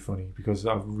that'll be funny because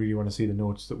I really want to see the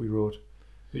notes that we wrote.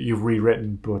 That you've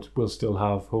rewritten, but we'll still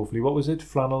have, hopefully, what was it?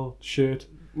 Flannel shirt?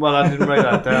 Well, I didn't write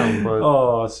that down, but...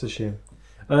 Oh, it's a shame.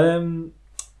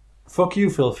 Fuck you,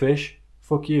 Phil Fish.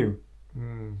 Fuck you.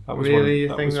 That was really?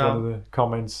 One of the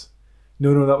comments.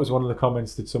 No, that was one of the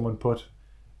comments that someone put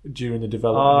during the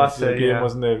development of the game,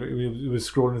 wasn't there? It was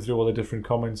scrolling through all the different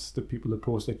comments that people had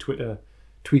posted, like Twitter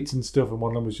tweets and stuff, and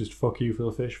one of them was just "fuck you,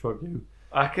 Phil Fish, fuck you."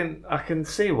 I can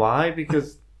see why,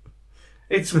 because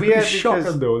it's weird. It's shocking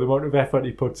because though, the amount of effort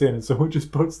he puts in, and someone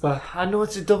just puts that. I know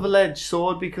it's a double-edged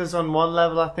sword, because on one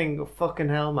level I think, fucking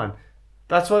hell, man.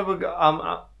 That's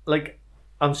why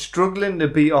I'm struggling to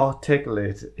be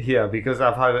articulate here because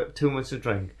I've had too much to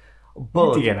drink.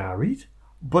 But You get read.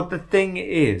 But the thing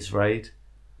is, right,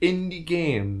 indie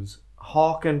games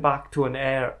harken back to an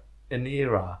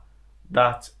era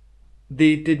that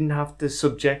they didn't have to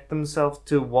subject themselves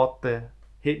to what they're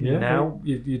hitting now.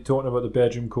 You're talking about the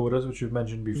bedroom coders, which you've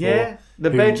mentioned before. Yeah, the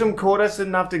bedroom coders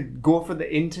didn't have to go for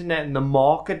the internet and the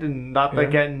market and that they're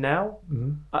getting now.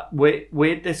 Mm-hmm.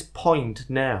 We're at this point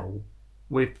now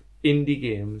with indie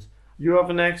games. You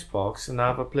have an Xbox and I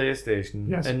have a PlayStation.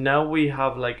 Yes. And now we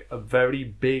have like a very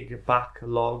big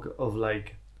backlog of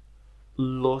like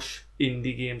lush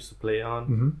indie games to play on.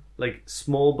 Mm-hmm. Like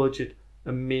small budget,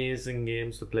 amazing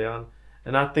games to play on.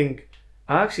 And I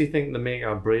actually think the Make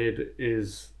Our Braid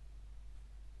is,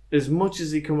 as much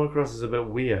as he come across as a bit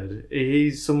weird,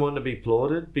 he's someone to be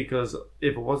applauded, because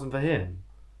if it wasn't for him,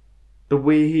 the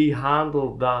way he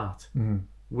handled that,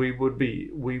 we wouldn't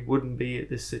be at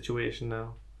this situation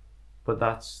now. But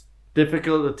that's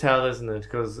difficult to tell, isn't it?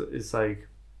 Because it's like,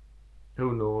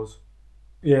 who knows?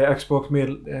 Yeah, Xbox made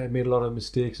a lot of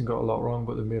mistakes and got a lot wrong,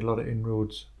 but they made a lot of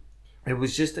inroads. It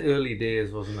was just the early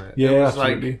days, wasn't it? Yeah, it was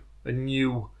absolutely. Like a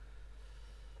new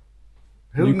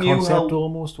concept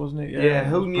almost, wasn't it? Yeah,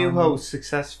 who knew how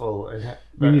successful it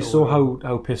when you saw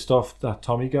how pissed off that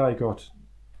Tommy guy got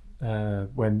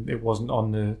when it wasn't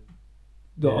on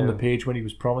on the page when he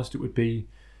was promised it would be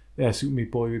Super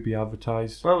Meat Boy would be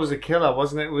advertised. Well, it was a killer,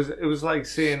 wasn't it? It was like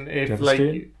saying if like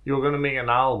you were going to make an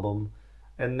album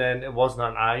and then it wasn't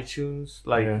on iTunes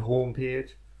like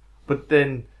homepage, but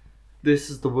then this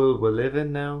is the world we live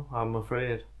in now, I'm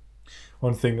afraid.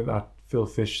 One thing that Phil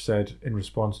Fish said in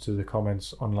response to the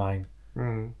comments online,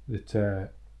 that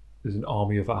there's an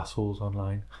army of assholes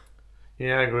online.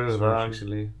 Yeah, I agree with that,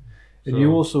 actually. And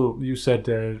you said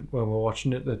when we were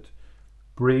watching it that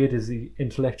Braid is the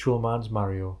intellectual man's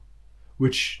Mario,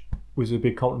 which was a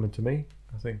big compliment to me,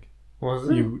 I think. Was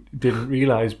it? You didn't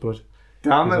realise, but...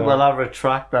 Damn it, will I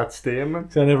retract that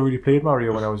statement? I never really played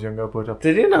Mario when I was younger, but...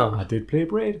 Did you know? I did play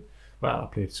Braid. Well, I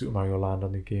played Super Mario Land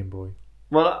on the Game Boy.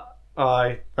 Well,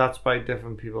 that's by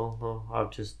different people, though.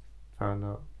 I've just found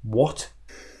out. What?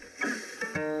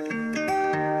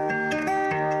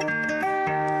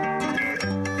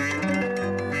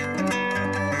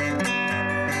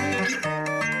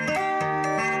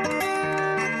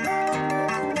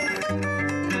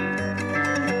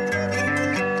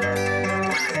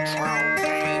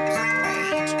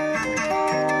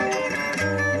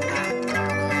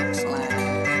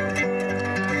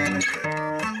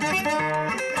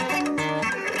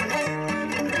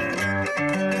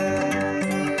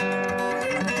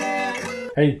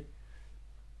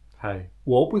 Hey,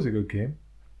 Warp was a good game.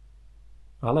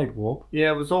 I liked Warp.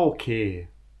 Yeah, it was okay.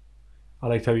 I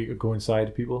liked how you could go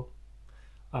inside people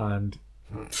and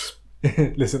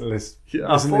listen to this.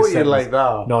 I thought you'd like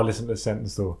that. No, listen to this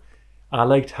sentence though. I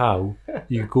liked how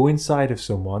you go inside of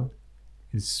someone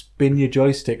and spin your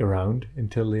joystick around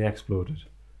until they exploded.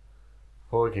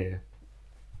 Okay.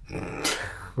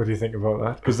 What do you think about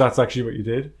that? Because that's actually what you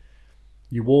did.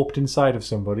 You warped inside of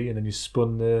somebody and then you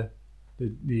spun the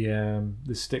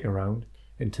stick around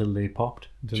until they popped.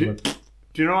 Do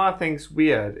you know what I think's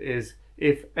weird is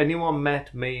if anyone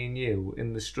met me and you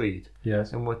in the street,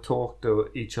 yes, and we talked to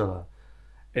each other,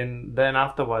 and then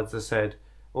afterwards they said,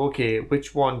 "Okay,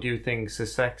 which one do you think's a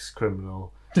sex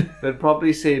criminal?" They'd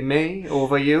probably say me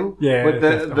over you. Yeah, but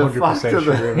the fact of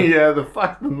the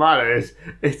fact of the matter is,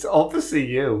 it's obviously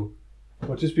you.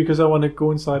 Well, just because I want to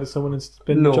go inside of someone and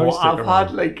spin the joystick I've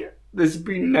around. had there's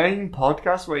been 9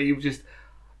 podcasts where you've just,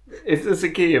 if there's a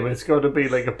game, it's got to be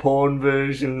like a porn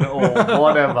version or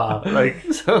whatever.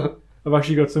 So I've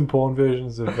actually got some porn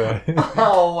versions of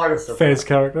what a surprise. Fez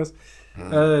characters.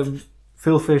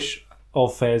 Phil Fish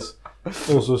of Fez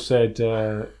also said,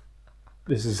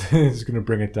 this is going to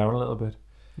bring it down a little bit.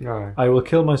 No. I will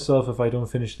kill myself if I don't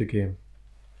finish the game.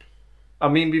 I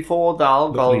mean, before the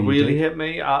alcohol really hit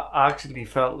me, I actually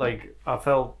felt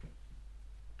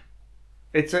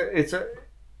it's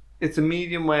a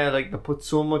medium where they put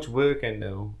so much work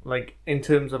into, in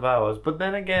terms of hours. But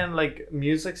then again,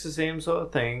 music's the same sort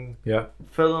of thing. Yeah.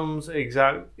 Films,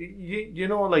 exactly.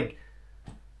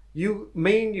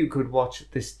 Me and you could watch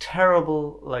this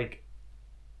terrible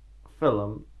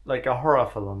film, a horror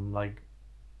film,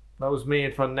 that was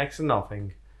made for next to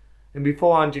nothing. And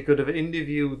beforehand, you could have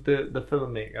interviewed the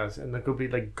filmmakers, and they could be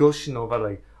gushing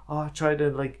over I try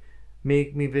to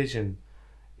make me vision.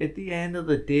 at the end of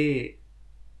the day,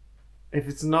 if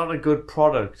it's not a good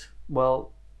product,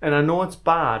 well, and I know it's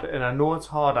bad, and I know it's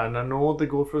hard, and I know they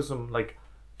go through some like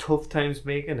tough times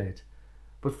making it,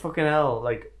 but fucking hell,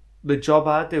 like the job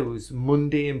I do is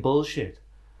mundane bullshit.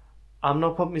 I'm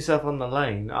not putting myself on the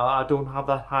line. I don't have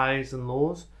that highs and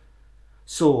lows,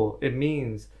 so it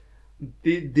means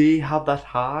they have that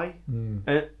high,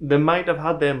 and they might have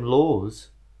had them lows,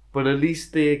 but at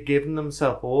least they're giving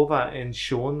themselves over and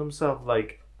showing themselves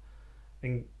like,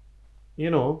 and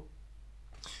you know.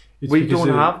 We don't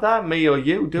have that, me or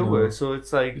you, do we? So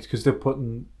it's like... It's because they're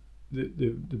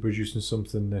producing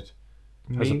something that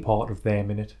has a part of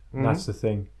them in it. And that's the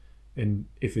thing. And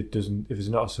if it's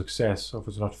not a success, or if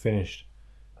it's not finished,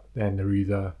 then they're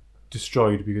either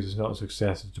destroyed because it's not a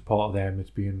success, it's a part of them that's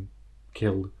being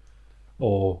killed.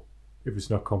 Or if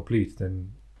it's not complete,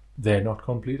 then they're not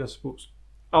complete, I suppose.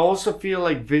 I also feel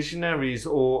like visionaries,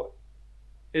 or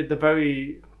at the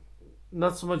very...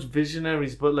 not so much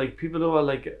visionaries, but like people who are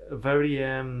like very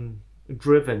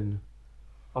driven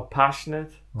or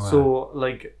passionate. Wow. So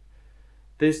like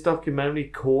this documentary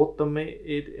caught them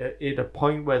at a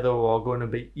point where they were going to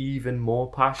be even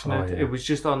more passionate. Oh, yeah. It was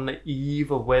just on the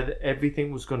eve of where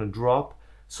everything was going to drop.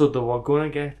 So they were going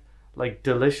to get like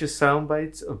delicious sound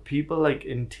bites of people like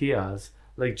in tears,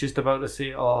 like just about to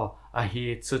say, oh, I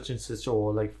hate such and such,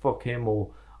 or like fuck him,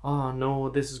 or oh no,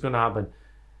 this is going to happen.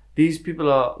 These people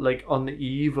are like on the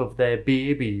eve of their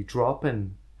baby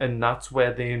dropping, and that's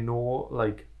where they know,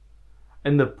 like,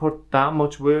 and they put that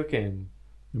much work in.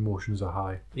 Emotions are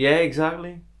high. Yeah,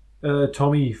 exactly.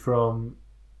 Tommy from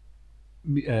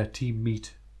Team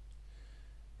Meat,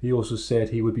 he also said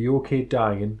he would be okay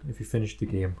dying if he finished the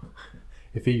game.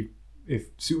 If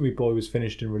Super Meat Boy was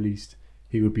finished and released,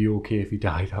 he would be okay if he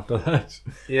died after that.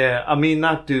 Yeah, I mean,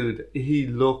 that dude, he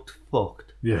looked fucked.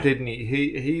 Yeah. Didn't he?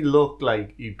 He looked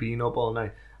like he'd been up all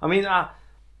night. I mean, I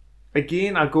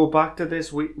go back to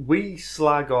this. We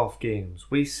slag off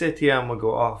games. We sit here and we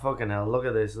go, oh, fucking hell, look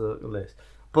at this.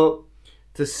 But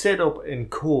to sit up and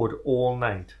code all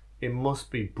night, it must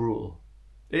be brutal.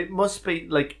 It must be,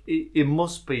 like, it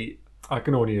must be... I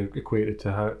can only equate it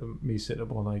to how me sitting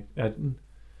up all night editing.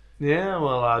 Yeah,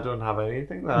 well, I don't have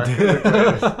anything that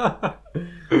I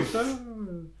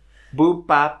can boop,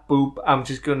 bap, boop. I'm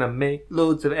just going to make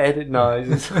loads of edit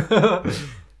noises.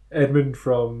 Edmund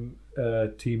from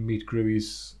Team Meat grew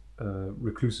his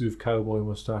reclusive cowboy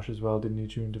mustache as well, didn't he,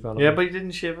 during development? Yeah, but he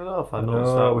didn't shave it off. I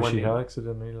wish he had, because I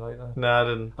didn't really like that. No, I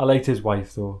didn't. I liked his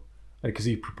wife, though, because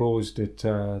he proposed it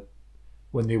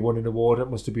when they won an award. It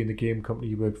must have been the game company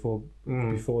he worked for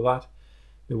before that.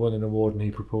 They won an award and he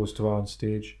proposed to her on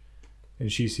stage.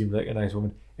 And she seemed like a nice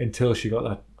woman until she got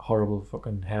that horrible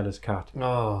fucking hairless cat.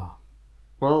 Oh.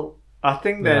 Well, I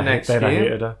think their next game... I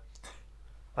hated her.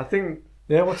 I think...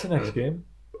 Yeah, what's the next game?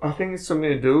 I think it's something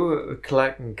to do with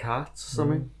collecting cats or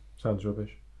something. Sounds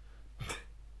rubbish.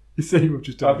 You say you've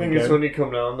just done I think it's only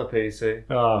coming out on the PC.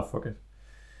 Ah, fuck it.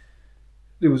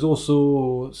 There was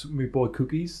also some Meat Boy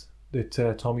cookies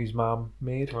that Tommy's mum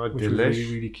made, which was really,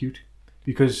 really cute.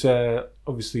 Because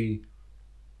obviously...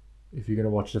 If you're going to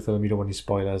watch the film, you don't want any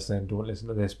spoilers, then don't listen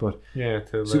to this. But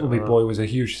Super Meat Boy was a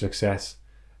huge success.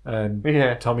 And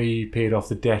Tommy paid off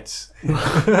the debts.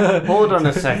 Hold on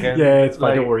a second. Yeah, it's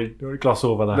fine. Don't worry. Don't gloss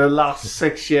over that. The last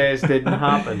 6 years didn't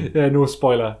happen. Yeah, no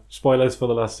spoiler. Spoilers for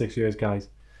the last 6 years, guys.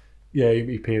 Yeah,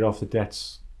 he paid off the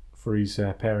debts for his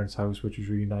parents' house, which was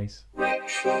really nice.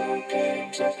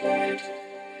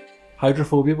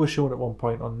 Hydrophobia was shown at one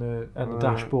point on the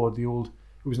dashboard.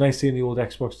 It was nice seeing the old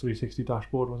Xbox 360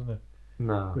 dashboard, wasn't it?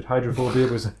 No. But Hydrophobia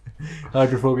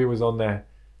was on there.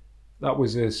 That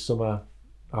was a summer.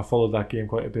 I followed that game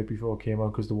quite a bit before it came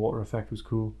out because the water effect was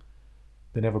cool.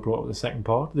 They never brought out the second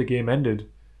part. The game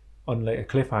ended on like a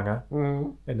cliffhanger,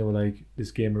 and they were like, "This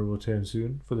game will return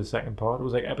soon for the second part." It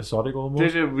was like episodic almost.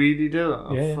 Did it really do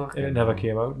that? Yeah, it never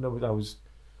came out. No, it was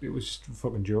just a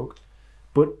fucking joke.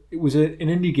 But it was an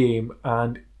indie game,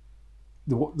 and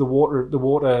the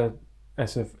water.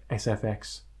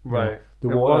 SFX. Right. It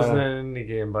wasn't an indie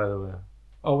game, by the way.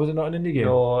 Oh, was it not an indie game?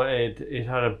 No, it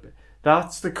had a...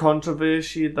 That's the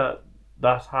controversy that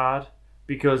had,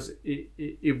 because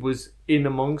it was in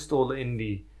amongst all the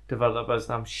indie developers.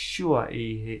 I'm sure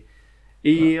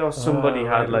EA or somebody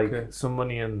had some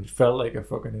money and... It felt like a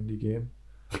fucking indie game.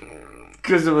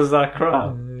 Because it was that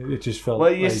crap. It just felt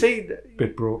see, a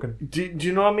bit broken. Do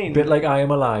you know what I mean? A bit like I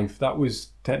Am Alive. That was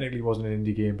technically wasn't an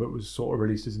indie game, but was sort of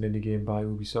released as an indie game by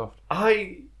Ubisoft.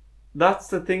 That's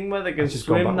the thing where they can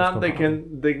swim that. They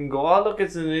can go, oh look,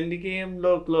 it's an indie game.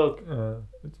 Look.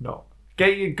 It's not.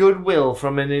 Get your goodwill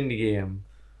from an indie game.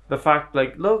 The fact,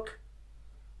 like, look,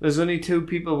 There's only 2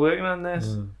 people working on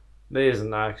this. There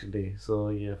isn't actually, so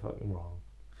you're fucking wrong.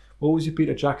 What was your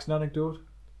Peter Jackson anecdote?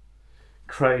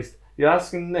 Christ, you're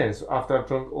asking this after I've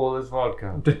drunk all this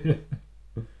vodka.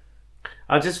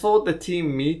 I just thought the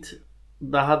team meat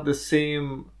that had the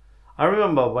same. I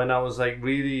remember when I was like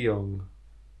really young,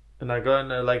 and I got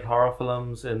into like horror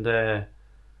films, and I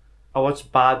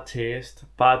watched Bad Taste.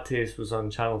 Bad Taste was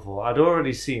on Channel 4. I'd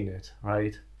already seen it,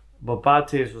 right? But Bad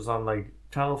Taste was on like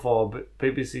Channel 4,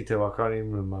 BBC 2. I can't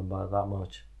even remember that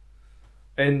much.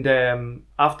 And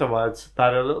afterwards, they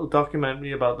had a little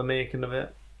documentary about the making of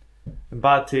it. And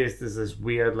Bad Taste is this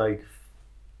weird like.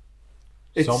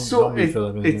 It's zombie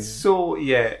film, it's so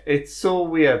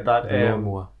weird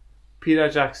that Peter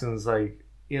Jackson's like,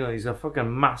 you know, he's a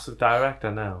fucking massive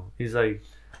director now. He's like,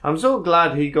 I'm so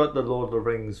glad he got the Lord of the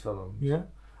Rings film. Yeah.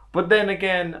 But then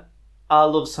again, I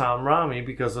love Sam Raimi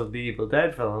because of the Evil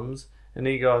Dead films, and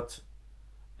he got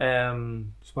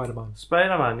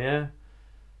Spider-Man, yeah.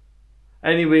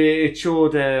 Anyway, it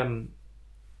showed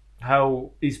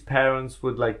how his parents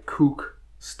would like cook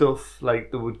stuff,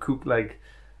 like they would cook like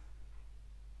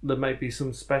there might be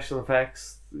some special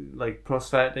effects like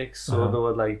prosthetics, so they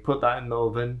would like put that in the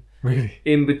oven. Really?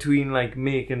 In between like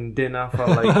making dinner for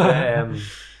like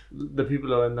the people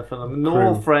who are in the film. And they were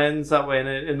all friends that were in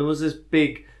it, and there was this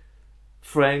big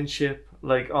friendship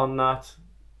like on that.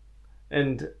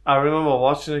 And I remember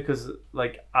watching it because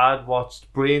like I'd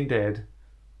watched Brain Dead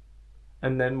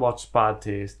and then watched Bad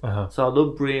Taste. So I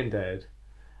love Brain Dead.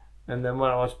 And then when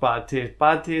I watched Bad Taste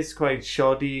is quite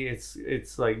shoddy.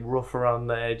 It's like rough around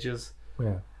the edges.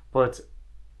 Yeah. But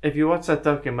if you watch that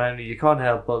documentary, you can't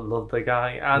help but love the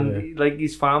guy and like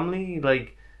his family.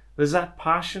 Like there's that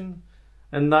passion,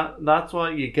 and that's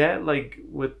what you get. Like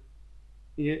with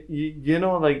you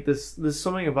know, like there's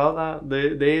something about that.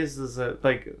 There's a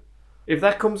like if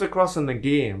that comes across in the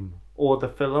game or the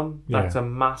film, that's a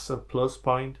massive plus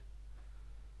point.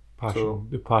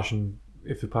 Passion,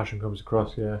 if the passion comes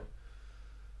across,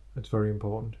 that's very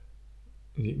important.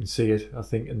 And you can see it, I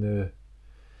think,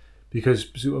 because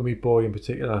Super Meat Boy in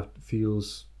particular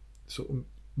feels sort of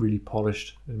really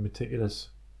polished and meticulous,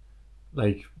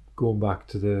 like going back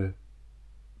to the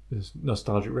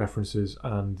nostalgic references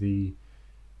and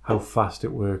how fast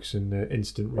it works and the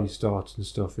instant restarts and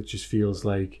stuff. It just feels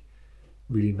like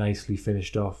really nicely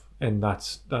finished off, and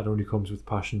that only comes with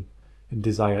passion and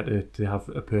desire to have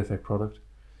a perfect product.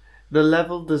 The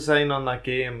level design on that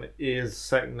game is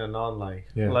second to none. Like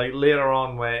later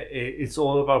on, where it's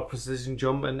all about precision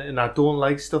jumping, and I don't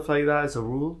like stuff like that as a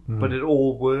rule, but it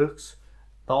all works.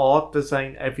 The art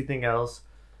design, everything else.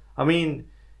 I mean,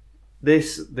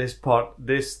 this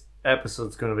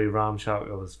episode's going to be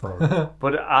ramshackle as fuck.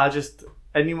 But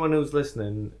anyone who's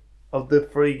listening, of the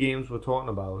 3 games we're talking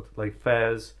about, like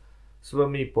Fairs, Super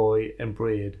Meat Boy, and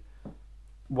Braid,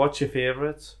 what's your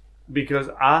favourites? Because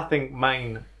I think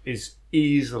mine is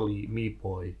easily Meat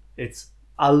Boy.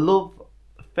 I love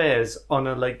Fairs on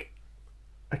a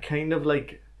kind of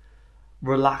like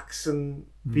relaxing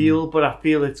feel, but I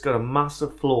feel it's got a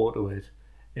massive flow to it.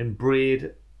 And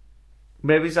Braid,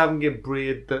 maybe I haven't given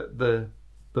Braid the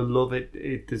love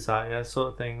it desire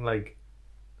sort of thing. Like,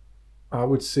 I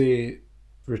would say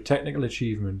for a technical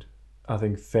achievement, I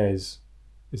think Fez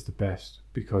is the best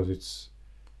because it's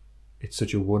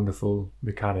such a wonderful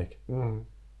mechanic.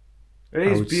 It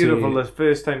is beautiful. The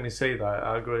first time you say that,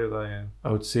 I agree with that. Yeah.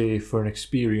 I would say for an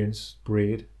experience,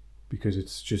 Braid, because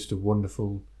it's just a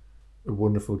wonderful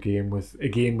game with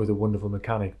a wonderful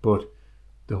mechanic, but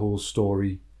the whole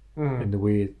story and the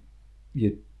way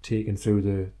you're taken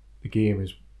through the game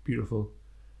is beautiful.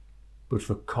 But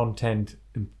for content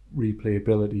and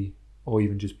replayability, or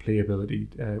even just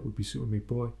playability, it would be Super Meat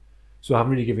Boy. So I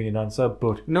haven't really given you an answer,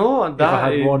 but no,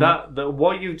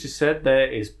 what you just said there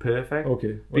is perfect.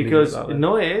 Okay, because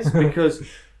it is because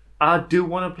I do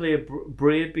want to play a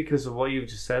Braid because of what you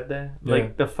just said there. Yeah.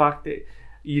 Like the fact that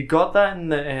you got that in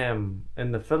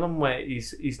the film where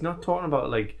he's not talking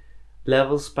about like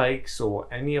level spikes or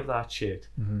any of that shit.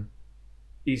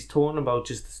 He's talking about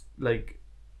just like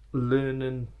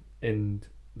learning and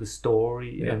the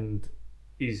story and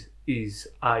his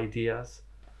ideas.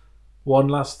 One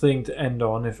last thing to end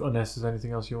on, unless there's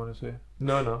anything else you want to say.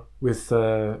 No. With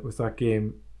that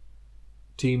game,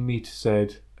 Team Meat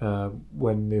said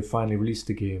when they finally released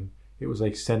the game, it was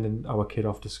like sending our kid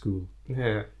off to school.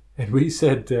 Yeah. And we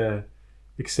said,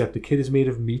 except the kid is made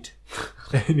of meat,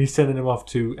 and he's sending him off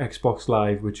to Xbox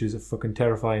Live, which is a fucking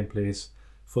terrifying place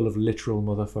full of literal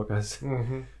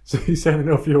motherfuckers. So he's sending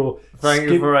off your. Thank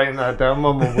you for writing that down.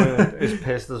 Mum is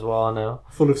pissed as well now.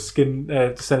 Full of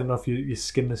skin, sending off your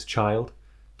skinless child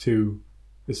to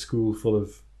the school full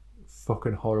of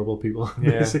fucking horrible people.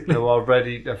 Yeah, basically. they were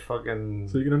ready to fucking...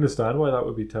 So you can understand why that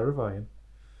would be terrifying.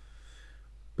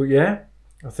 But yeah,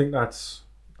 I think that's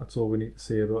all we need to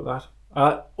say about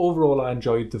that. Overall, I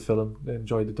enjoyed the film. I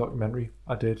enjoyed the documentary.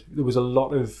 I did. There was a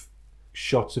lot of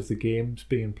shots of the games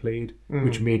being played,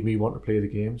 which made me want to play the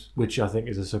games, which I think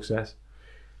is a success.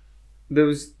 There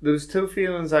was two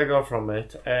feelings I got from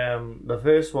it. The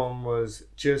first one was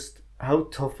just how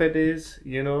tough it is,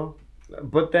 you know.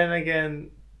 But then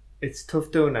again, it's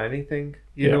tough doing anything,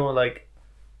 you know. Like,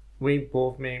 we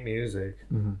both make music,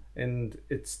 and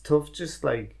it's tough just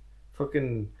like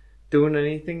fucking doing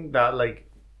anything that like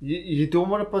you don't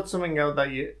want to put something out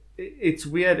that you. It's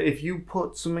weird if you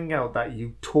put something out that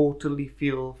you totally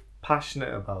feel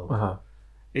passionate about.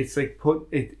 It's like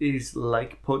it is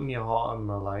like putting your heart on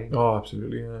the line. Oh,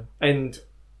 absolutely, yeah. And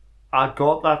I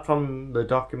got that from the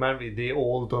documentary. They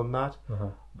all done that.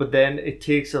 But then it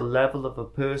takes a level of a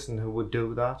person who would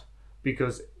do that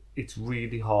because it's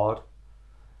really hard.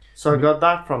 So I got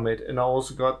that from it, and I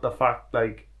also got the fact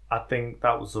like I think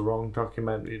that was the wrong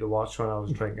documentary to watch when I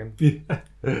was drinking.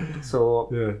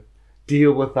 So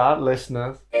deal with that,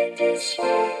 listeners.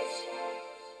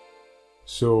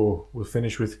 So we'll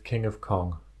finish with King of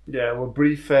Kong. Yeah, well,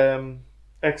 brief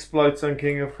exploits on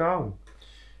King of Kong.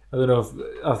 I don't know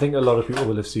I think a lot of people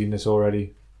will have seen this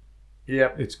already.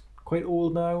 Yeah, it's quite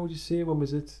old now. Would you say? When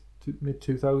was it? Mid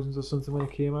 2000s or something when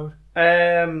it came out.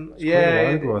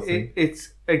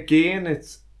 It's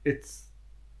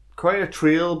quite a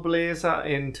trailblazer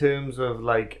in terms of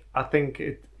like I think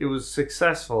it was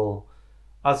successful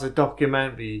as a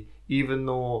documentary, even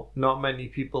though not many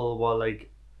people were like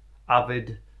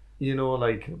avid, you know,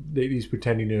 like these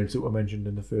pretending nerds that were mentioned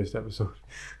in the first episode.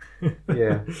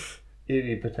 Yeah,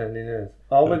 pretending nerds.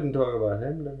 I wouldn't talk about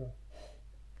him. No.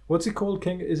 What's it called?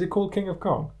 Is it called King of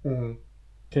Kong? Mm-hmm.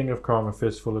 King of Kong, A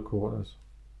Fistful of Quarters.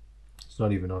 It's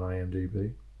not even on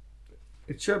IMDb.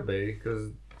 It should be,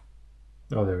 because...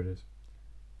 Oh, there it is.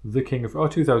 The King of...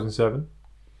 2007.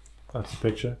 That's the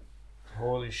picture.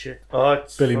 Holy shit. Oh,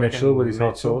 it's Billy Mitchell with his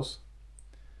hot sauce.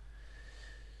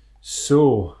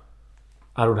 So,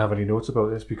 I don't have any notes about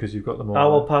this because you've got them all. I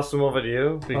will pass them over to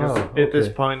you, because at this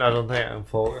point I don't think I'm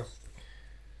focused.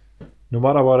 No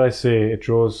matter what I say, it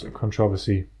draws a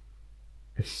controversy.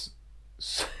 It's...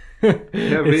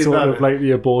 it's sort of like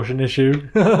the abortion issue.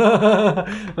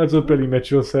 That's what Billy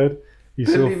Mitchell said.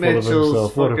 He's Billy so full of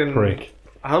himself. What a prick.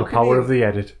 The power of the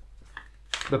edit.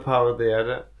 The power of the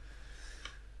edit.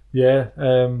 Yeah.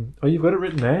 You've got it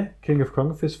written there. King of Kong,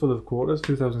 A Fistful of Quarters,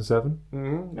 2007.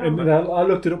 Mm-hmm. And I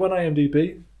looked it up on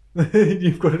IMDb.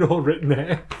 You've got it all written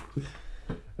there.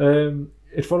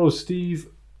 It follows Steve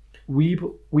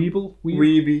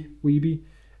Weeby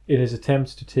in his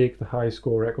attempts to take the high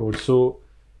score record. So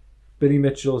Billy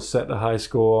Mitchell set the high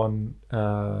score on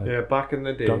back in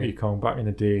the day. Donkey Kong back in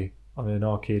the day on an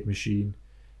arcade machine,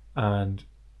 and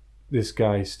this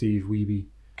guy Steve Weeby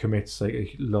commits like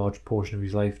a large portion of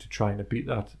his life to trying to beat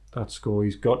that score.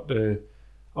 He's got the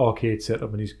arcade set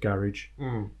up in his garage,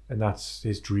 and that's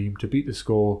his dream, to beat the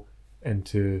score and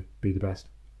to be the best.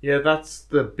 Yeah, that's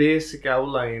the basic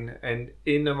outline, and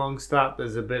in amongst that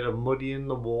there's a bit of muddying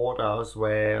the waters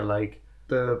where like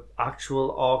the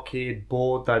actual arcade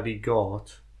board that he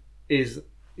got is...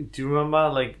 Do you remember,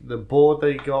 like, the board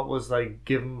that he got was, like,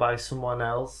 given by someone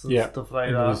else and stuff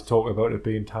like that? He was talking about it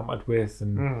being tampered with,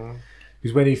 and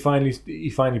because when he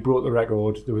finally broke the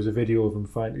record, there was a video of him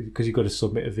finally, because he got to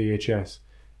submit a VHS,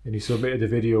 and he submitted a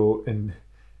video, and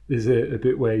there's a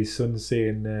bit where his son's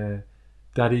saying,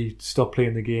 "Daddy, stop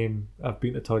playing the game. I've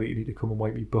been to the toilet. You need to come and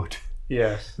wipe me butt."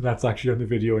 Yes, and that's actually on the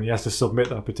video, and he has to submit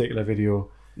that particular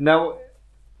video. Now,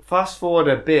 fast forward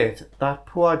a bit, that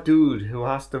poor dude who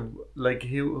has to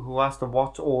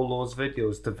watch all those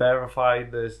videos to verify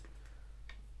the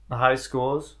high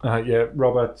scores.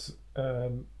 Robert.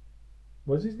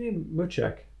 What's his name?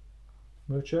 Murchak.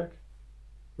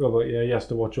 Robert. Yeah, he has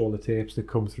to watch all the tapes that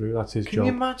come through. That's his job. Can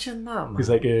you imagine that, man? He's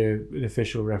like an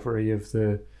official referee of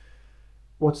the...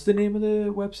 What's the name of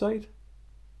the website?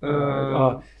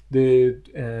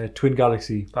 The Twin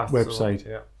Galaxy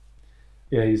website.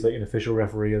 Yeah, he's like an official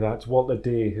referee of that. It's Walter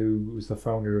Day, who was the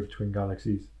founder of Twin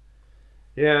Galaxies.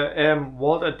 Yeah,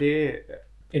 Walter Day.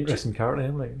 Interesting character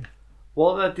name, like.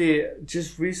 Walter Day.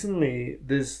 Just recently,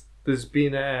 there's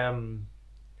been a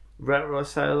Retro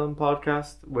Asylum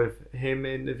podcast with him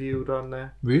interviewed on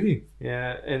there. Really?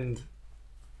 Yeah, and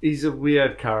he's a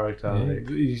weird character. Yeah, like.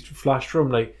 He's flashed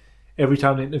from like every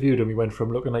time they interviewed him, he went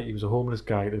from looking like he was a homeless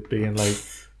guy to being like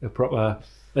a proper,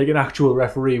 like an actual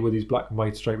referee with his black and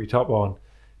white stripy top on,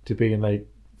 to being like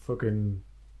fucking,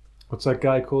 what's that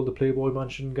guy called, the Playboy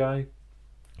Mansion guy?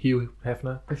 Hugh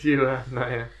Hefner.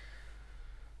 Yeah.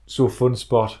 So Fun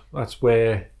Spot, that's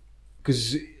where,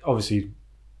 because obviously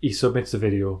he submits the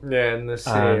video. Yeah, and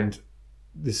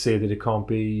they say that it can't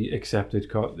be accepted,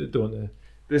 don't they?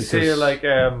 They say like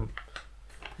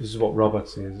this is what Robert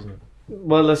says, isn't it?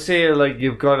 Well, they say like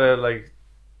you've got to like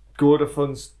go to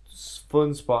Fun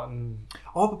Spot and.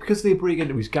 Oh, but because they break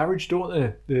into his garage,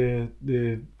 don't they?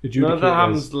 The adjudicators. No, that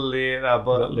happens later,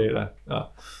 but later. Oh.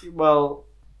 Well,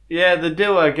 yeah, they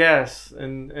do, I guess,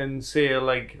 and say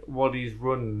like what he's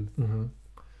running. Mm-hmm.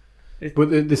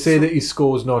 But they say that his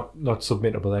score's not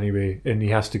submittable anyway, and he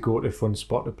has to go to Fun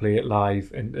Spot to play it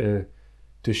live and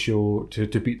to show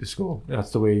to beat the score.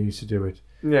 That's the way he needs to do it.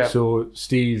 Yeah. So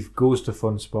Steve goes to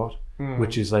Fun Spot,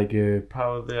 which is like a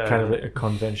kind of like a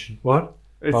convention. What?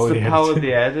 It's the power of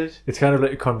the edit. It's kind of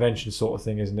like a convention sort of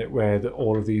thing, isn't it? Where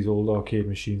all of these old arcade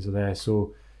machines are there.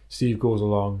 So Steve goes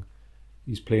along,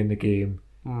 he's playing the game,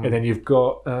 and then you've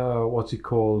got what's he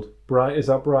called? Is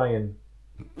that Brian?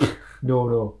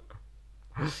 No.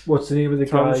 What's the name of the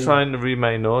guy? I'm trying to read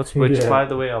my notes, which by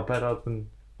the way are better than.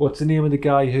 What's the name of the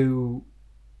guy who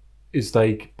is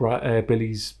like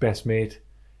Billy's best mate,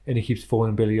 and he keeps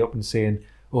phoning Billy up and saying,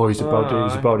 "Oh, he's about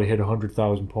to hit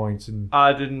 100,000 points." And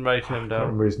I didn't write him down. I can't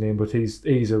remember his name, but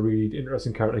he's a really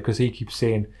interesting character because he keeps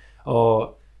saying,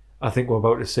 "Oh, I think we're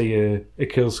about to see a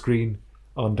kill screen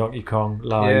on Donkey Kong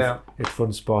live at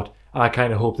Fun Spot." I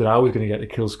kind of hoped that I was going to get a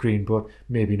kill screen, but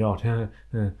maybe not.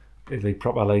 It's like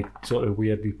proper, like sort of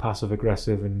weirdly passive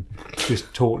aggressive and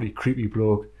just totally creepy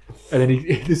bloke. And then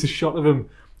there's a shot of him.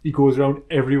 He goes around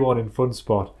everyone in Fun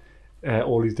Spot.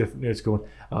 All these different nerds going,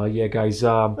 yeah, guys,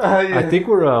 I think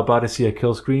we're about to see a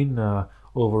kill screen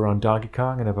over on Donkey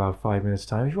Kong in about 5 minutes'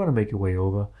 time. If you want to make your way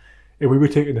over. And we were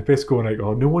taking the piss going like,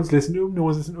 oh, no one's listening to him. No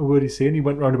one's listening to what he's saying. He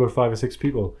went around about 5 or 6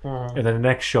 people. And then the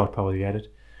next shot, probably the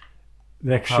edit.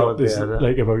 The next shot, there's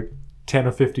like about 10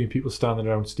 or 15 people standing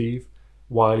around Steve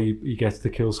while he gets the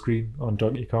kill screen on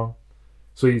Donkey Kong.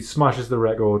 So he smashes the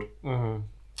record.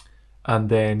 And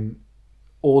then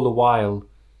all the while,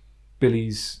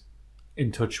 Billy's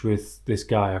in touch with this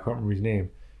guy, I can't remember his name,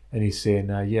 and he's saying,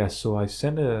 yes, so I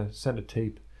sent a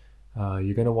tape.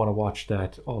 You're going to want to watch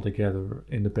that all together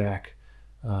in the back.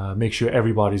 Make sure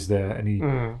everybody's there. And he,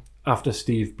 after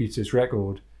Steve beats his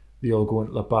record, they all go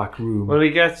into the back room. Well,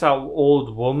 he gets that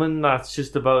old woman that's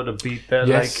just about to beat there.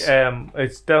 Yes. Like,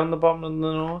 it's down the bottom of the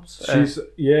notes. She's,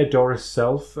 Doris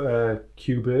Self,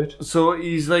 Q-Bird. So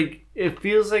he's like, it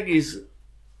feels like he's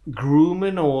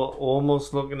grooming or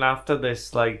almost looking after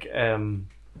this, like,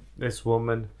 this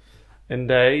woman. And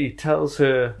he tells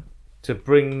her to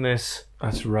bring this.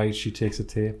 That's right, she takes a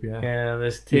tape, Yeah,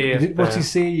 this tape. What's he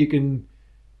say? You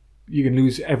can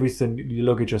lose everything, your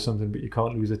luggage or something, but you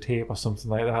can't lose a tape or something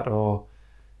like that, or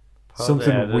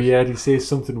something weird. He says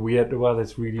something weird. Well,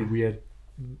 it's really weird,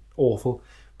 awful.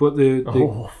 But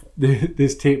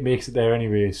this tape makes it there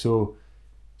anyway. So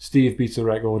Steve beats the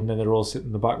record, and then they're all sitting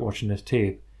in the back watching this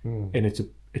tape, and it's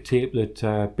a tape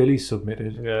that Billy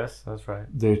submitted. Yes, that's right.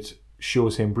 That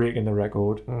shows him breaking the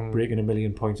record, breaking 1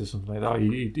 million points or something like that.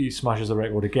 He smashes the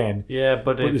record again. Yeah,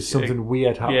 but there's something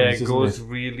weird happens. Yeah, it goes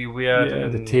really weird. Yeah,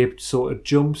 and the tape sort of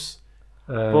jumps.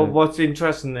 But what's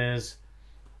interesting is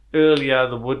earlier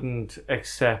they wouldn't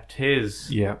accept his.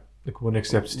 Yeah, they wouldn't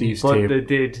accept Steve's but tape. But they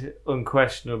did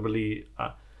unquestionably.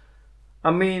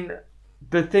 I mean,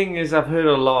 the thing is, I've heard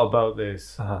a lot about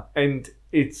this, and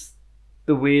it's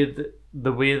the way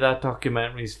that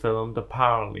documentary's filmed,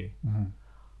 apparently.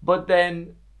 But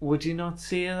then, would you not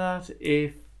say that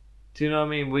if... Do you know what I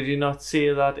mean? Would you not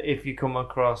say that if you come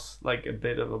across like a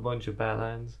bit of a bunch of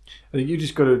bellends? I think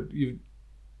you've got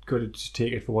to just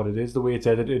take it for what it is. The way it's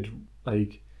edited,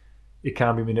 like, it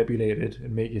can be manipulated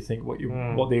and make you think what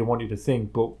they want you to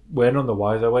think. But we're none the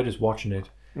wiser. We're just watching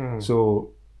it. So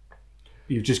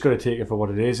you've just got to take it for what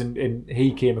it is. And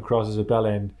he came across as a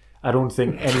bellend. I don't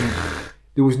think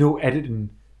there was no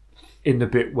editing in the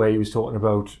bit where he was talking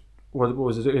about. What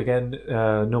was it again?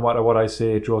 No matter what I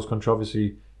say, it draws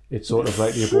controversy. It's sort of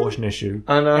like the abortion issue.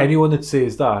 Anyone that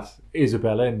says that is a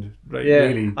bellend, right? Yeah,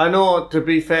 really. I know. To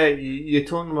be fair, you're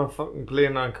talking about fucking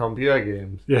playing on computer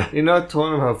games. Yeah, you're not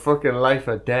talking about fucking life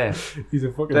or death. He's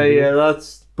a fucking.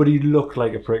 That's. But he looked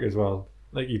like a prick as well,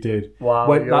 like he did. Wow,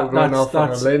 you're going off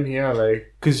on a limb here,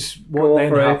 like. Because what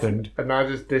then happened? And I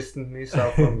just distanced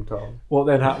myself from Thom. What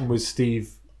then happened was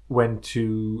Steve went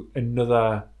to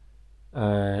another.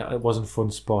 It wasn't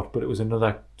Fun Spot, but it was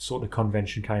another sort of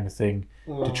convention kind of thing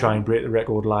to try and break the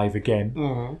record live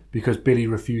again because Billy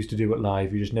refused to do it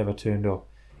live. He just never turned up.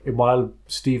 And while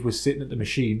Steve was sitting at the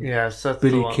machine,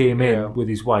 Billy came in with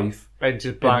his wife and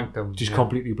just blanked him. Just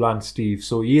completely blanked Steve.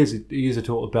 So he is a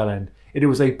total bellend. It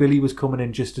was like Billy was coming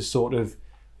in just to sort of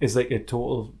is like a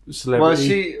total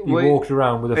celebrity. He walked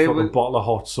around with a fucking bottle of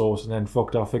hot sauce and then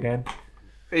fucked off again.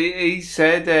 He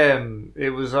said it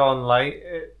was online,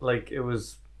 like it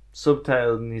was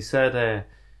subtitled, and he said,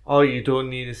 "Oh, you don't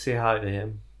need to say hi to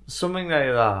him," something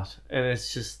like that, and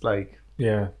it's just like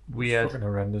weird, fucking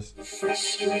horrendous.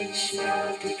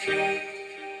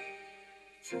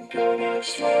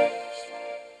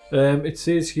 It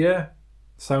says here,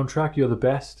 soundtrack, you're the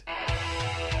best.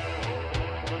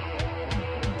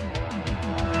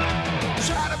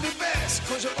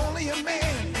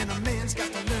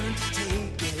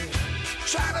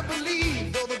 Try to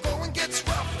believe, though the going gets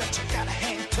rough, that you gotta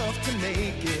hang tough to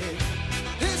make it.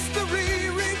 History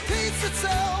repeats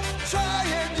itself, try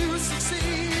and you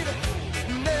succeed.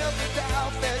 Never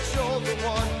doubt that you're the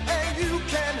one, and you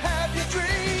can have your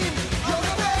dream. You're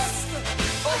the best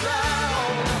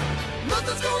around.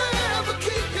 Nothing's gonna ever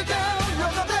keep you down.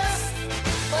 You're the best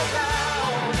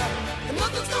around. And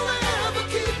nothing's gonna ever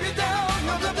keep you down.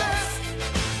 You're the best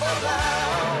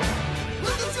around.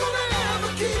 Nothing's gonna ever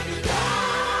keep you down.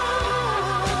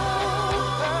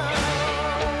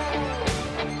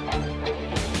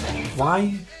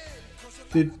 Why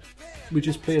did we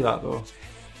just play that though?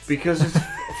 Because it's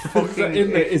fucking.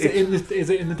 Is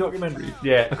it in the documentary?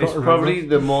 Yeah, it's probably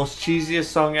the most cheesiest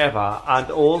song ever,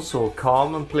 and also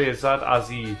Carmen plays that as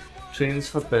he trains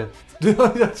for the.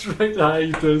 That's right.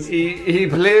 He does. He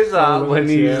plays that when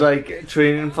he's like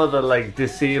training for the like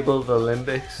disabled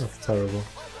Olympics. That's terrible.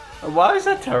 Why is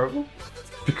that terrible?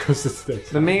 Because it's this.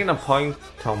 They're making a point,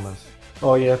 Thomas.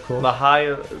 Oh yeah, of course. On the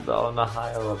higher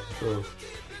episode.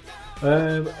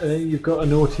 And then you've got a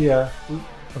note here.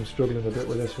 I'm struggling a bit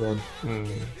with this one.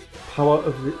 Power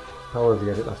of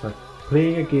the edit. That's right.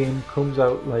 Playing a game comes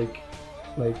out like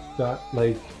that.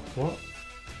 Like what?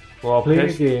 Well,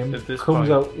 playing a game comes point.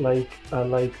 out like I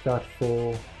like that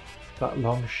for that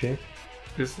long shit.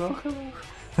 It's not gonna.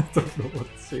 I don't know what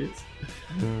it says.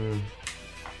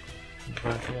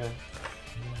 But, yeah.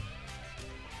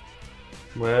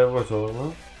 Where was all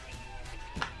of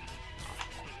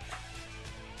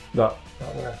That.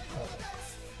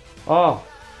 Oh,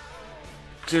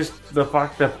 just the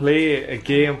fact they play a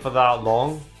game for that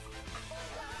long.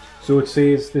 So it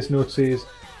says, this note says,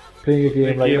 playing a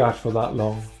game like that for that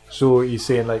long. So he's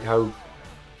saying like how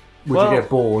would you get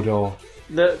bored or?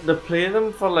 They play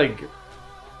them for like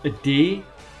a day.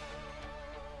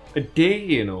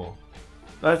 You know.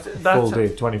 That's full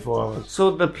day, 24 hours.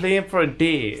 So they're playing for a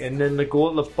day and then they go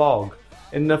to the bog.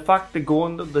 And the fact they go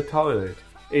into the toilet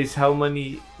is how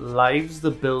many lives they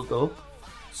build up.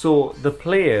 So they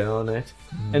play on it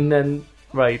and then,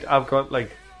 right, I've got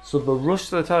like, so they'll rush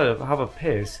to the toilet, have a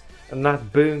piss, and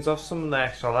that burns off some of the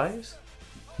extra lives.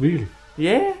 Really?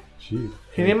 Yeah. Jeez.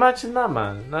 Can you imagine that,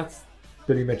 man? That's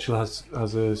Billy Mitchell has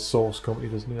a sauce company,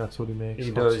 doesn't he? That's what he makes.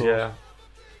 He does, yeah.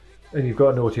 And you've got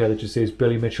a note here that just says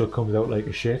Billy Mitchell comes out like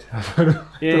a shit.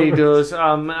 Yeah, he does.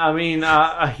 I mean,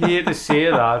 I hate to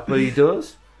say that, but he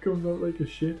does. Comes out like a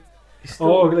shit.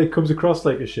 Like comes across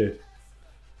like a shit.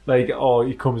 Like,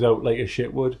 he comes out like a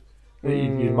shit would. You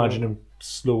imagine him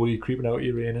slowly creeping out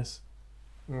Uranus.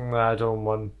 I don't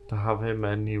want to have him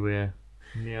anywhere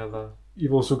near that.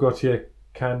 You've also got here,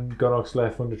 can Gonnox Lair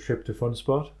fund a trip to Fun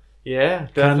Spot? Yeah,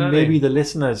 definitely. Can maybe the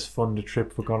listeners fund a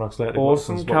trip for Gonnox Lair to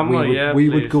awesome camera, we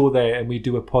would go there and we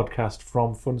do a podcast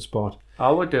from Fun Spot.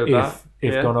 I would do that.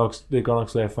 If the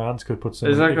Gonnox Lair fans could put some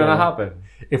money together. Is that going to happen?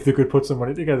 If they could put some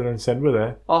money together and send me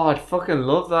there. Oh, I'd fucking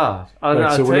love that.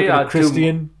 Right, so we're looking at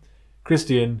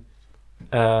Christian,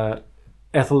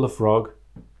 Ethel the Frog.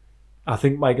 I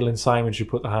think Michael and Simon should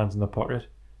put their hands in their pocket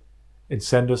and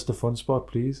send us to Fun Spot,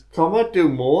 please. Tom, I'd do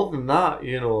more than that,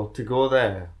 you know, to go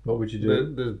there. What would you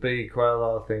do? There's be quite a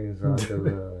lot of things I'd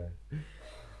do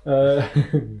there.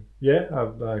 Yeah,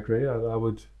 I agree. I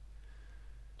would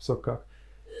suck cock.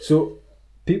 So,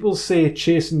 people say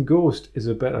Chasing Ghost is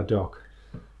a better doc.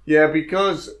 Yeah,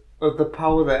 because of the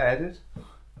power they edit.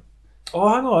 Oh,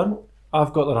 hang on.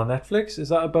 I've got that on Netflix. Is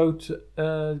that about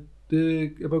about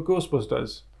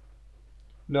Ghostbusters?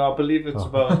 No, I believe it's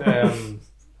about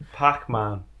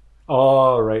Pac-Man.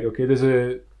 Oh, right. Okay. There's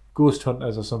a Ghost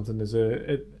Hunters or something. There's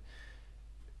on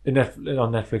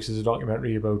Netflix. There's a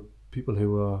documentary about people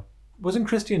who are. Wasn't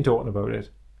Christian talking about it?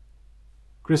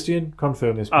 Christian,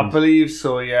 confirm this, please. I believe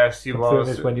so. Yes, he confirm was.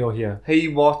 This when you're here. He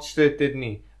watched it, didn't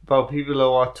he? About people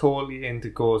who are totally into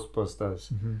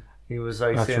Ghostbusters. Mm-hmm. He was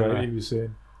like That's saying right. that. He was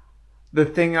saying. The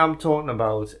thing I'm talking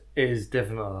about is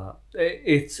different than that.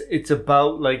 It's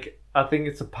about like, I think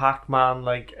it's a Pac-Man,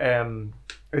 like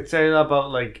it's about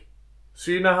like,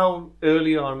 so you know how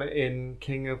early on in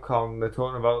King of Kong they're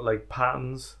talking about like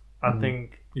patterns I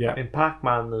think in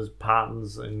Pac-Man there's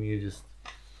patterns and you just...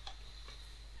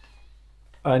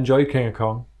 I enjoyed King of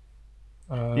Kong.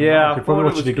 I could probably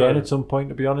thought watch it again at some point,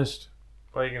 to be honest.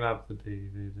 Well, you can have the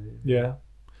DVD. Yeah.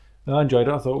 No, I enjoyed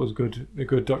it. I thought it was a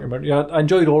good documentary. Yeah, I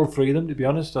enjoyed all three of them, to be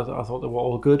honest. I thought they were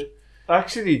all good.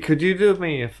 Actually, could you do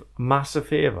me a massive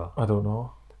favour? I don't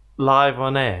know. Live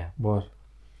on air. What?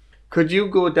 Could you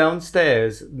go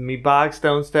downstairs? My bag's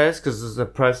downstairs because there's a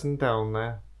present down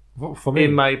there. What, for me?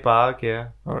 In my bag, yeah.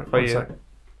 All right, for one you. second.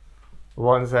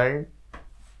 1 second.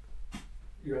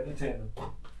 You're entertaining.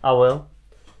 I will.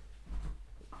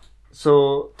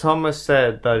 So, Thomas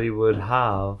said that he would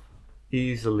have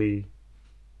easily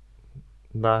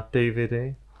that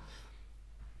DVD.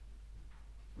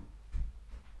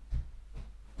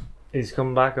 He's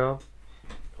come back up.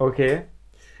 Okay.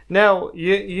 Now,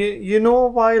 you know a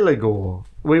while ago,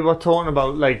 we were talking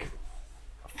about, like,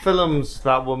 films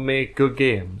that will make good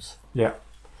games. Yeah.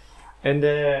 And,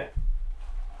 Is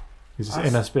this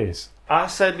Inner Space? I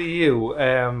said to you,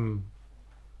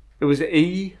 it was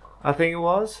E, I think it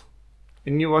was.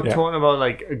 And you were talking about,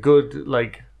 like, a good,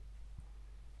 like...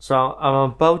 So,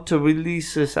 I'm about to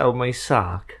release this out of my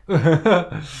sack.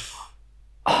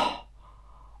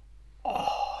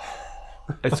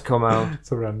 It's come out. It's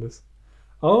horrendous.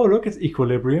 Oh, look, it's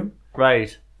Equilibrium.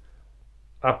 Right.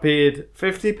 I paid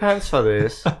 50 pence for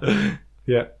this.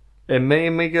 Yeah. It made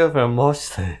me girlfriend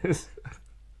watch this.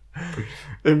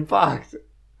 In fact,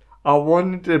 I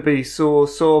wanted to be so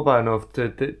sober enough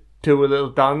to do a little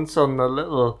dance on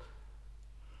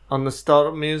the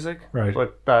startup music. Right.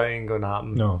 But that ain't gonna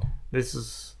happen. No. This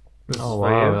is Oh, for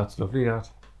wow, you. that's lovely, that.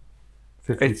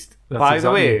 50, It's, that's by the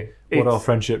exactly way, what our it's,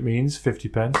 friendship means, 50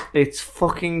 pence. it's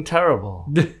fucking terrible.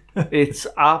 It's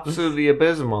absolutely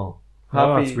abysmal.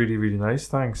 Oh, Happy. that's really, really nice,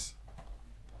 thanks.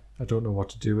 I don't know what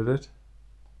to do with it.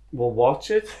 We'll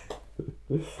watch it.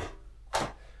 Well, See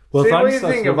what thanks, you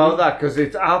that's think lovely. about that, because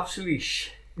it's absolutely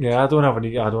Yeah, I don't have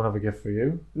a gift for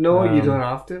you. No, you don't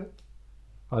have to.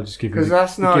 I'll just give you 'Cause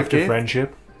that's the not a gift of gift.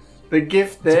 friendship. The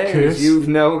gift a there curse. is you've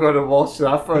now got to watch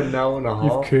that for an hour and a half.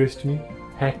 You've cursed me.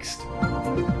 Hexed.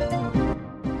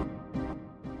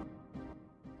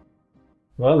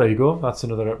 Well, there you go. That's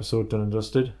another episode done and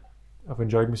dusted. I've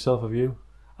enjoyed myself, have you?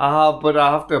 But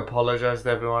I have to apologise to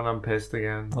everyone. I'm pissed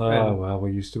again. Oh, well, we're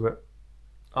used to it.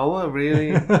 Oh, well,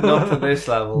 really? Not to this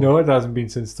level. No, it hasn't been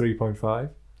since 3.5.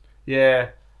 Yeah.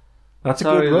 That's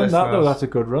Sorry, a good run, that, listeners. though. That's a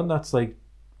good run. That's like,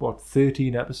 what,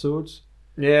 13 episodes?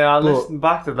 Yeah, I But- listened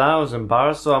back to that. I was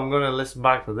embarrassed, so I'm going to listen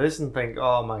back to this and think,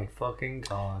 oh my fucking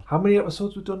god. How many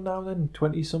episodes we've done now then?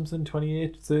 20-something?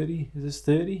 28? 30? Is this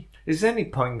 30? Is there any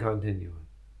point continuing?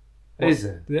 What? Is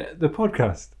it? The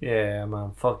podcast? Yeah,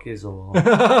 man. Fuck is all.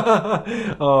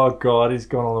 Oh, God, he's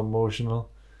gone all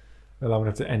emotional. Well, I'm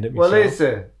going to have to end it myself. Well, is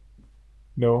it?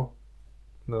 No.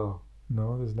 No.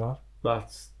 No, there's not.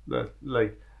 That's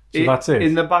like. So that's it?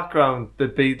 In the background,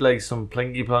 there'd be like some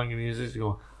plinky plonky music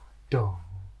going, dun,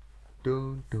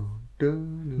 dun, dun,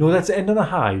 dun. No, let's end on a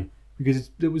high, because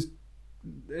it was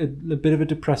a bit of a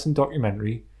depressing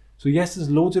documentary. So yes, there's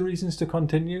loads of reasons to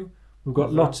continue. We've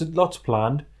got lots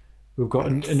planned. We've got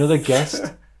another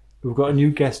guest. We've got a new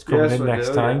guest coming Yes, in we next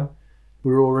do, time. yeah.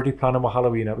 We're already planning a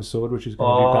Halloween episode, which is going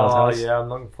to be Oh Belthouse. yeah, I'm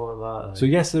looking forward to that. So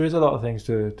yes, there is a lot of things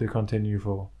to continue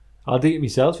for. I'll do it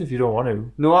myself if you don't want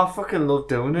to. No, I fucking love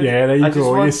doing it. Yeah, there you I just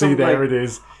go. want You see, some, there like, it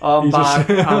is. I'm You back.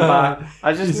 just- I'm back.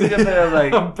 I just need a bit of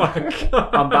like. I'm back.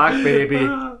 I'm back,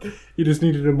 baby. You just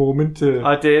needed a moment to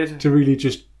I did. really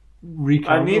just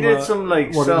recount. I needed some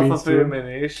like what it means to him.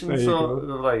 self-affirmation. There you So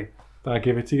go. like, I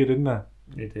give it to you, didn't I?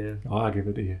 you did. Oh, I'll give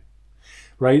it to you.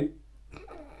 Right.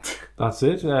 That's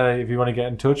it. If you want to get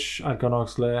in touch, at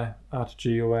Gonoxlair, at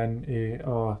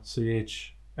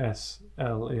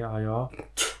GONARCHSLAIR.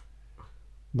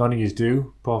 None of yous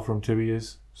do, apart from 2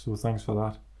 years. So thanks for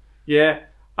that. Yeah,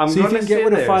 I'm See if gonna you can get say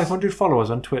rid of this. 500 followers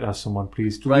on Twitter, someone,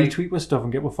 please. Right. Retweet my stuff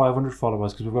and get with 500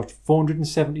 followers, because we've got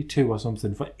 472 or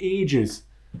something for ages.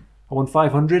 I want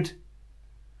 500.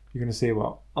 You're going to say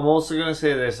what? I'm also going to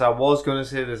say this. I was going to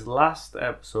say this last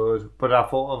episode, but I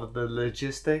thought of the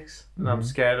logistics, and I'm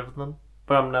scared of them.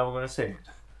 But I'm never going to say it.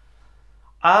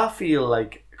 I feel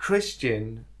like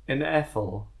Christian and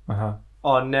Ethel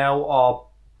are now our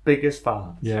biggest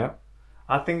fans. Yeah.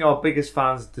 I think our biggest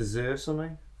fans deserve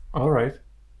something. All right.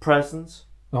 Presents.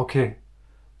 Okay.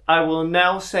 I will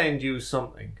now send you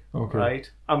something. Okay.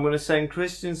 Right? I'm going to send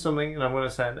Christian something, and I'm going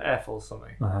to send Ethel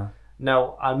something. Uh-huh.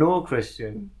 Now, I know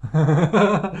Christian.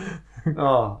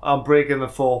 Oh, I'm breaking the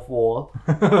fourth wall.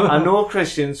 I know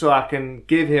Christian, so I can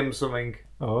give him something.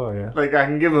 Oh, yeah. Like, I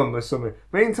can give him something.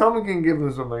 Me and Tom can give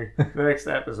him something next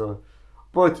episode.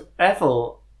 But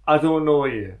Ethel, I don't know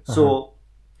you. So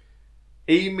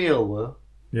email her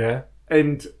Yeah.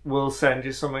 and we'll send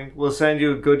you something. We'll send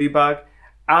you a goodie bag.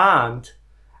 And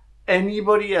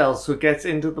anybody else who gets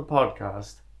into the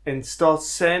podcast and starts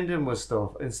sending her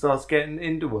stuff and starts getting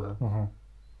into her,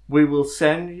 we will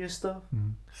send you stuff.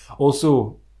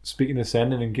 Also, speaking of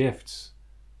sending in gifts,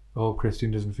 I hope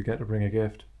Christine doesn't forget to bring a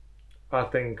gift. I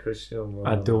think Christian will.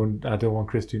 I don't want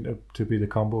Christine to be the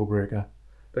combo breaker.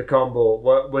 The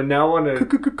combo. We're now on a is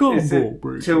Combo it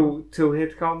breaker. two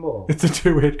hit combo. It's a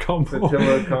 2-hit combo. It's a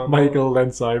 2-hit combo. Michael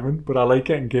then Simon, but I like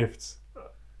getting gifts.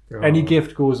 Any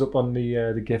gift goes up on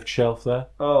the gift shelf there.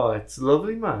 Oh, it's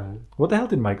lovely, man. What the hell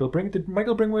did Michael bring? Did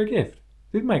Michael bring her a gift?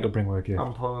 Did Michael bring her a gift?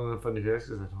 I'm pulling a funny face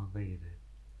because I don't think he did.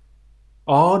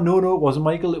 Oh no, it wasn't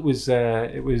Michael. It was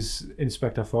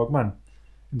Inspector Fogman.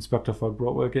 Inspector Fog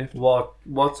brought her a gift.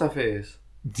 What's her face?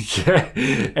 Yeah,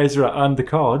 Ezra and the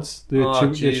cards, the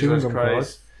chewing gum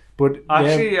cards. But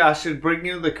actually, I should bring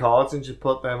you the cards and just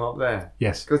put them up there.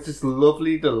 Yes, because it's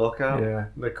lovely to look at. Yeah,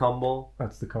 the combo.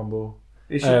 That's the combo.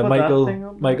 You should put Michael, that thing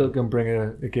up. Michael can bring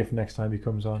a gift next time he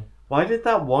comes on. Why did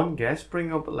that one guest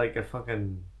bring up like a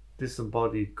fucking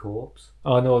disembodied corpse?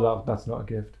 Oh no, that's not a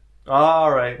gift.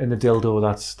 All right. And the dildo,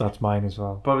 that's mine as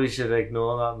well. Probably should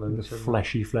ignore that. Man. The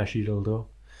fleshy dildo.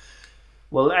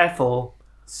 Well, Ethel,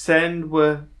 send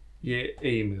her your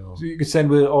email. So you can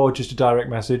send her, or just a direct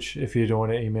message if you don't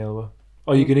want to email her.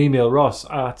 Or you can email Ross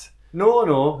at... No.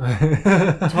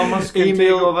 Thomas can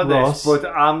email take over Ross. this,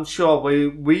 but I'm sure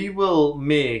we will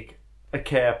make a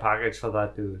care package for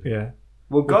that dude. Yeah.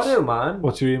 We've got to, man.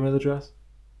 What's your email address?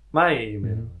 My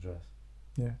email address.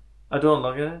 Yeah. I don't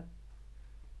look at it.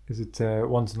 Is it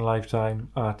once in a lifetime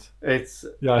at... It's...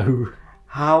 Yahoo.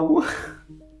 How...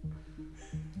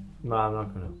 No, I'm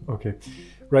not gonna. Okay,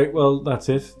 right. Well, that's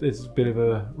it. It's a bit of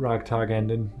a ragtag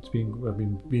ending. I've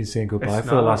been saying goodbye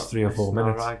for the last 3 or 4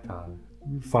 minutes. Ragtag.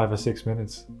 5 or 6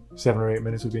 minutes, 7 or 8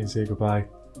 minutes. We've been saying goodbye.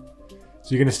 So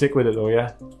you're gonna stick with it, though,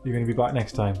 yeah? You're gonna be back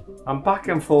next time. I'm back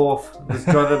and forth. There's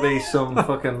got to be some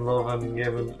fucking love and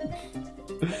giving.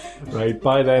 Right.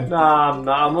 Bye then. Nah, I'm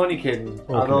not. I'm only kidding.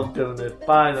 Okay. I love doing it.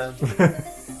 Bye then.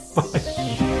 Bye.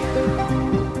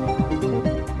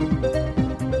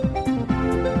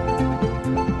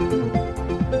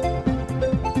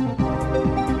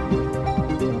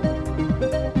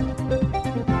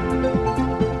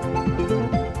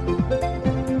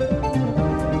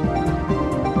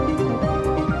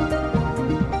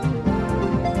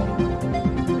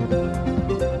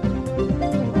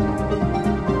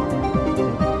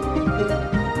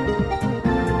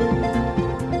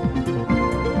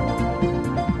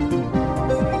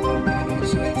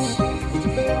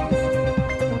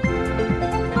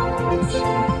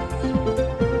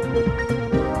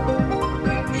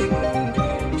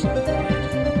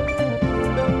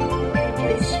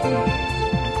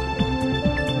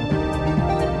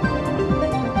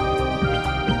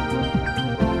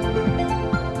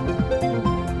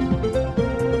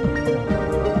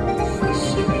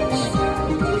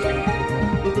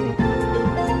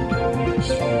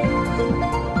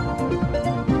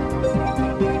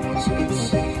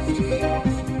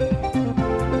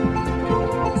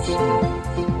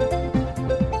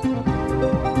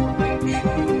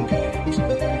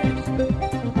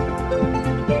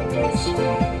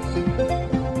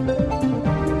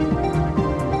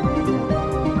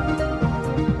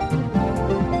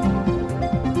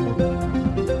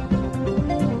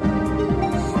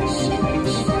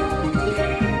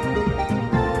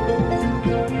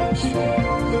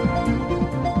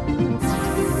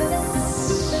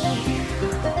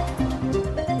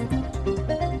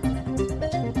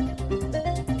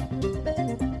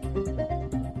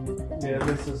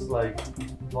 This is like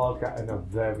vodka and a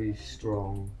very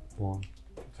strong one.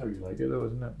 That's how you like it, though,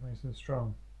 isn't it? Nice and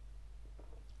strong.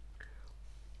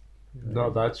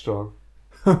 Not that strong.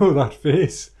 Oh, that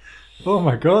face. Oh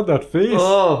my god, that face.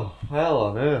 Oh, hell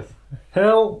on earth.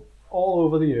 Hell all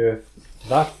over the earth.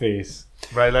 That face.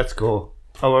 Right, let's go.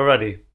 Oh, we're ready.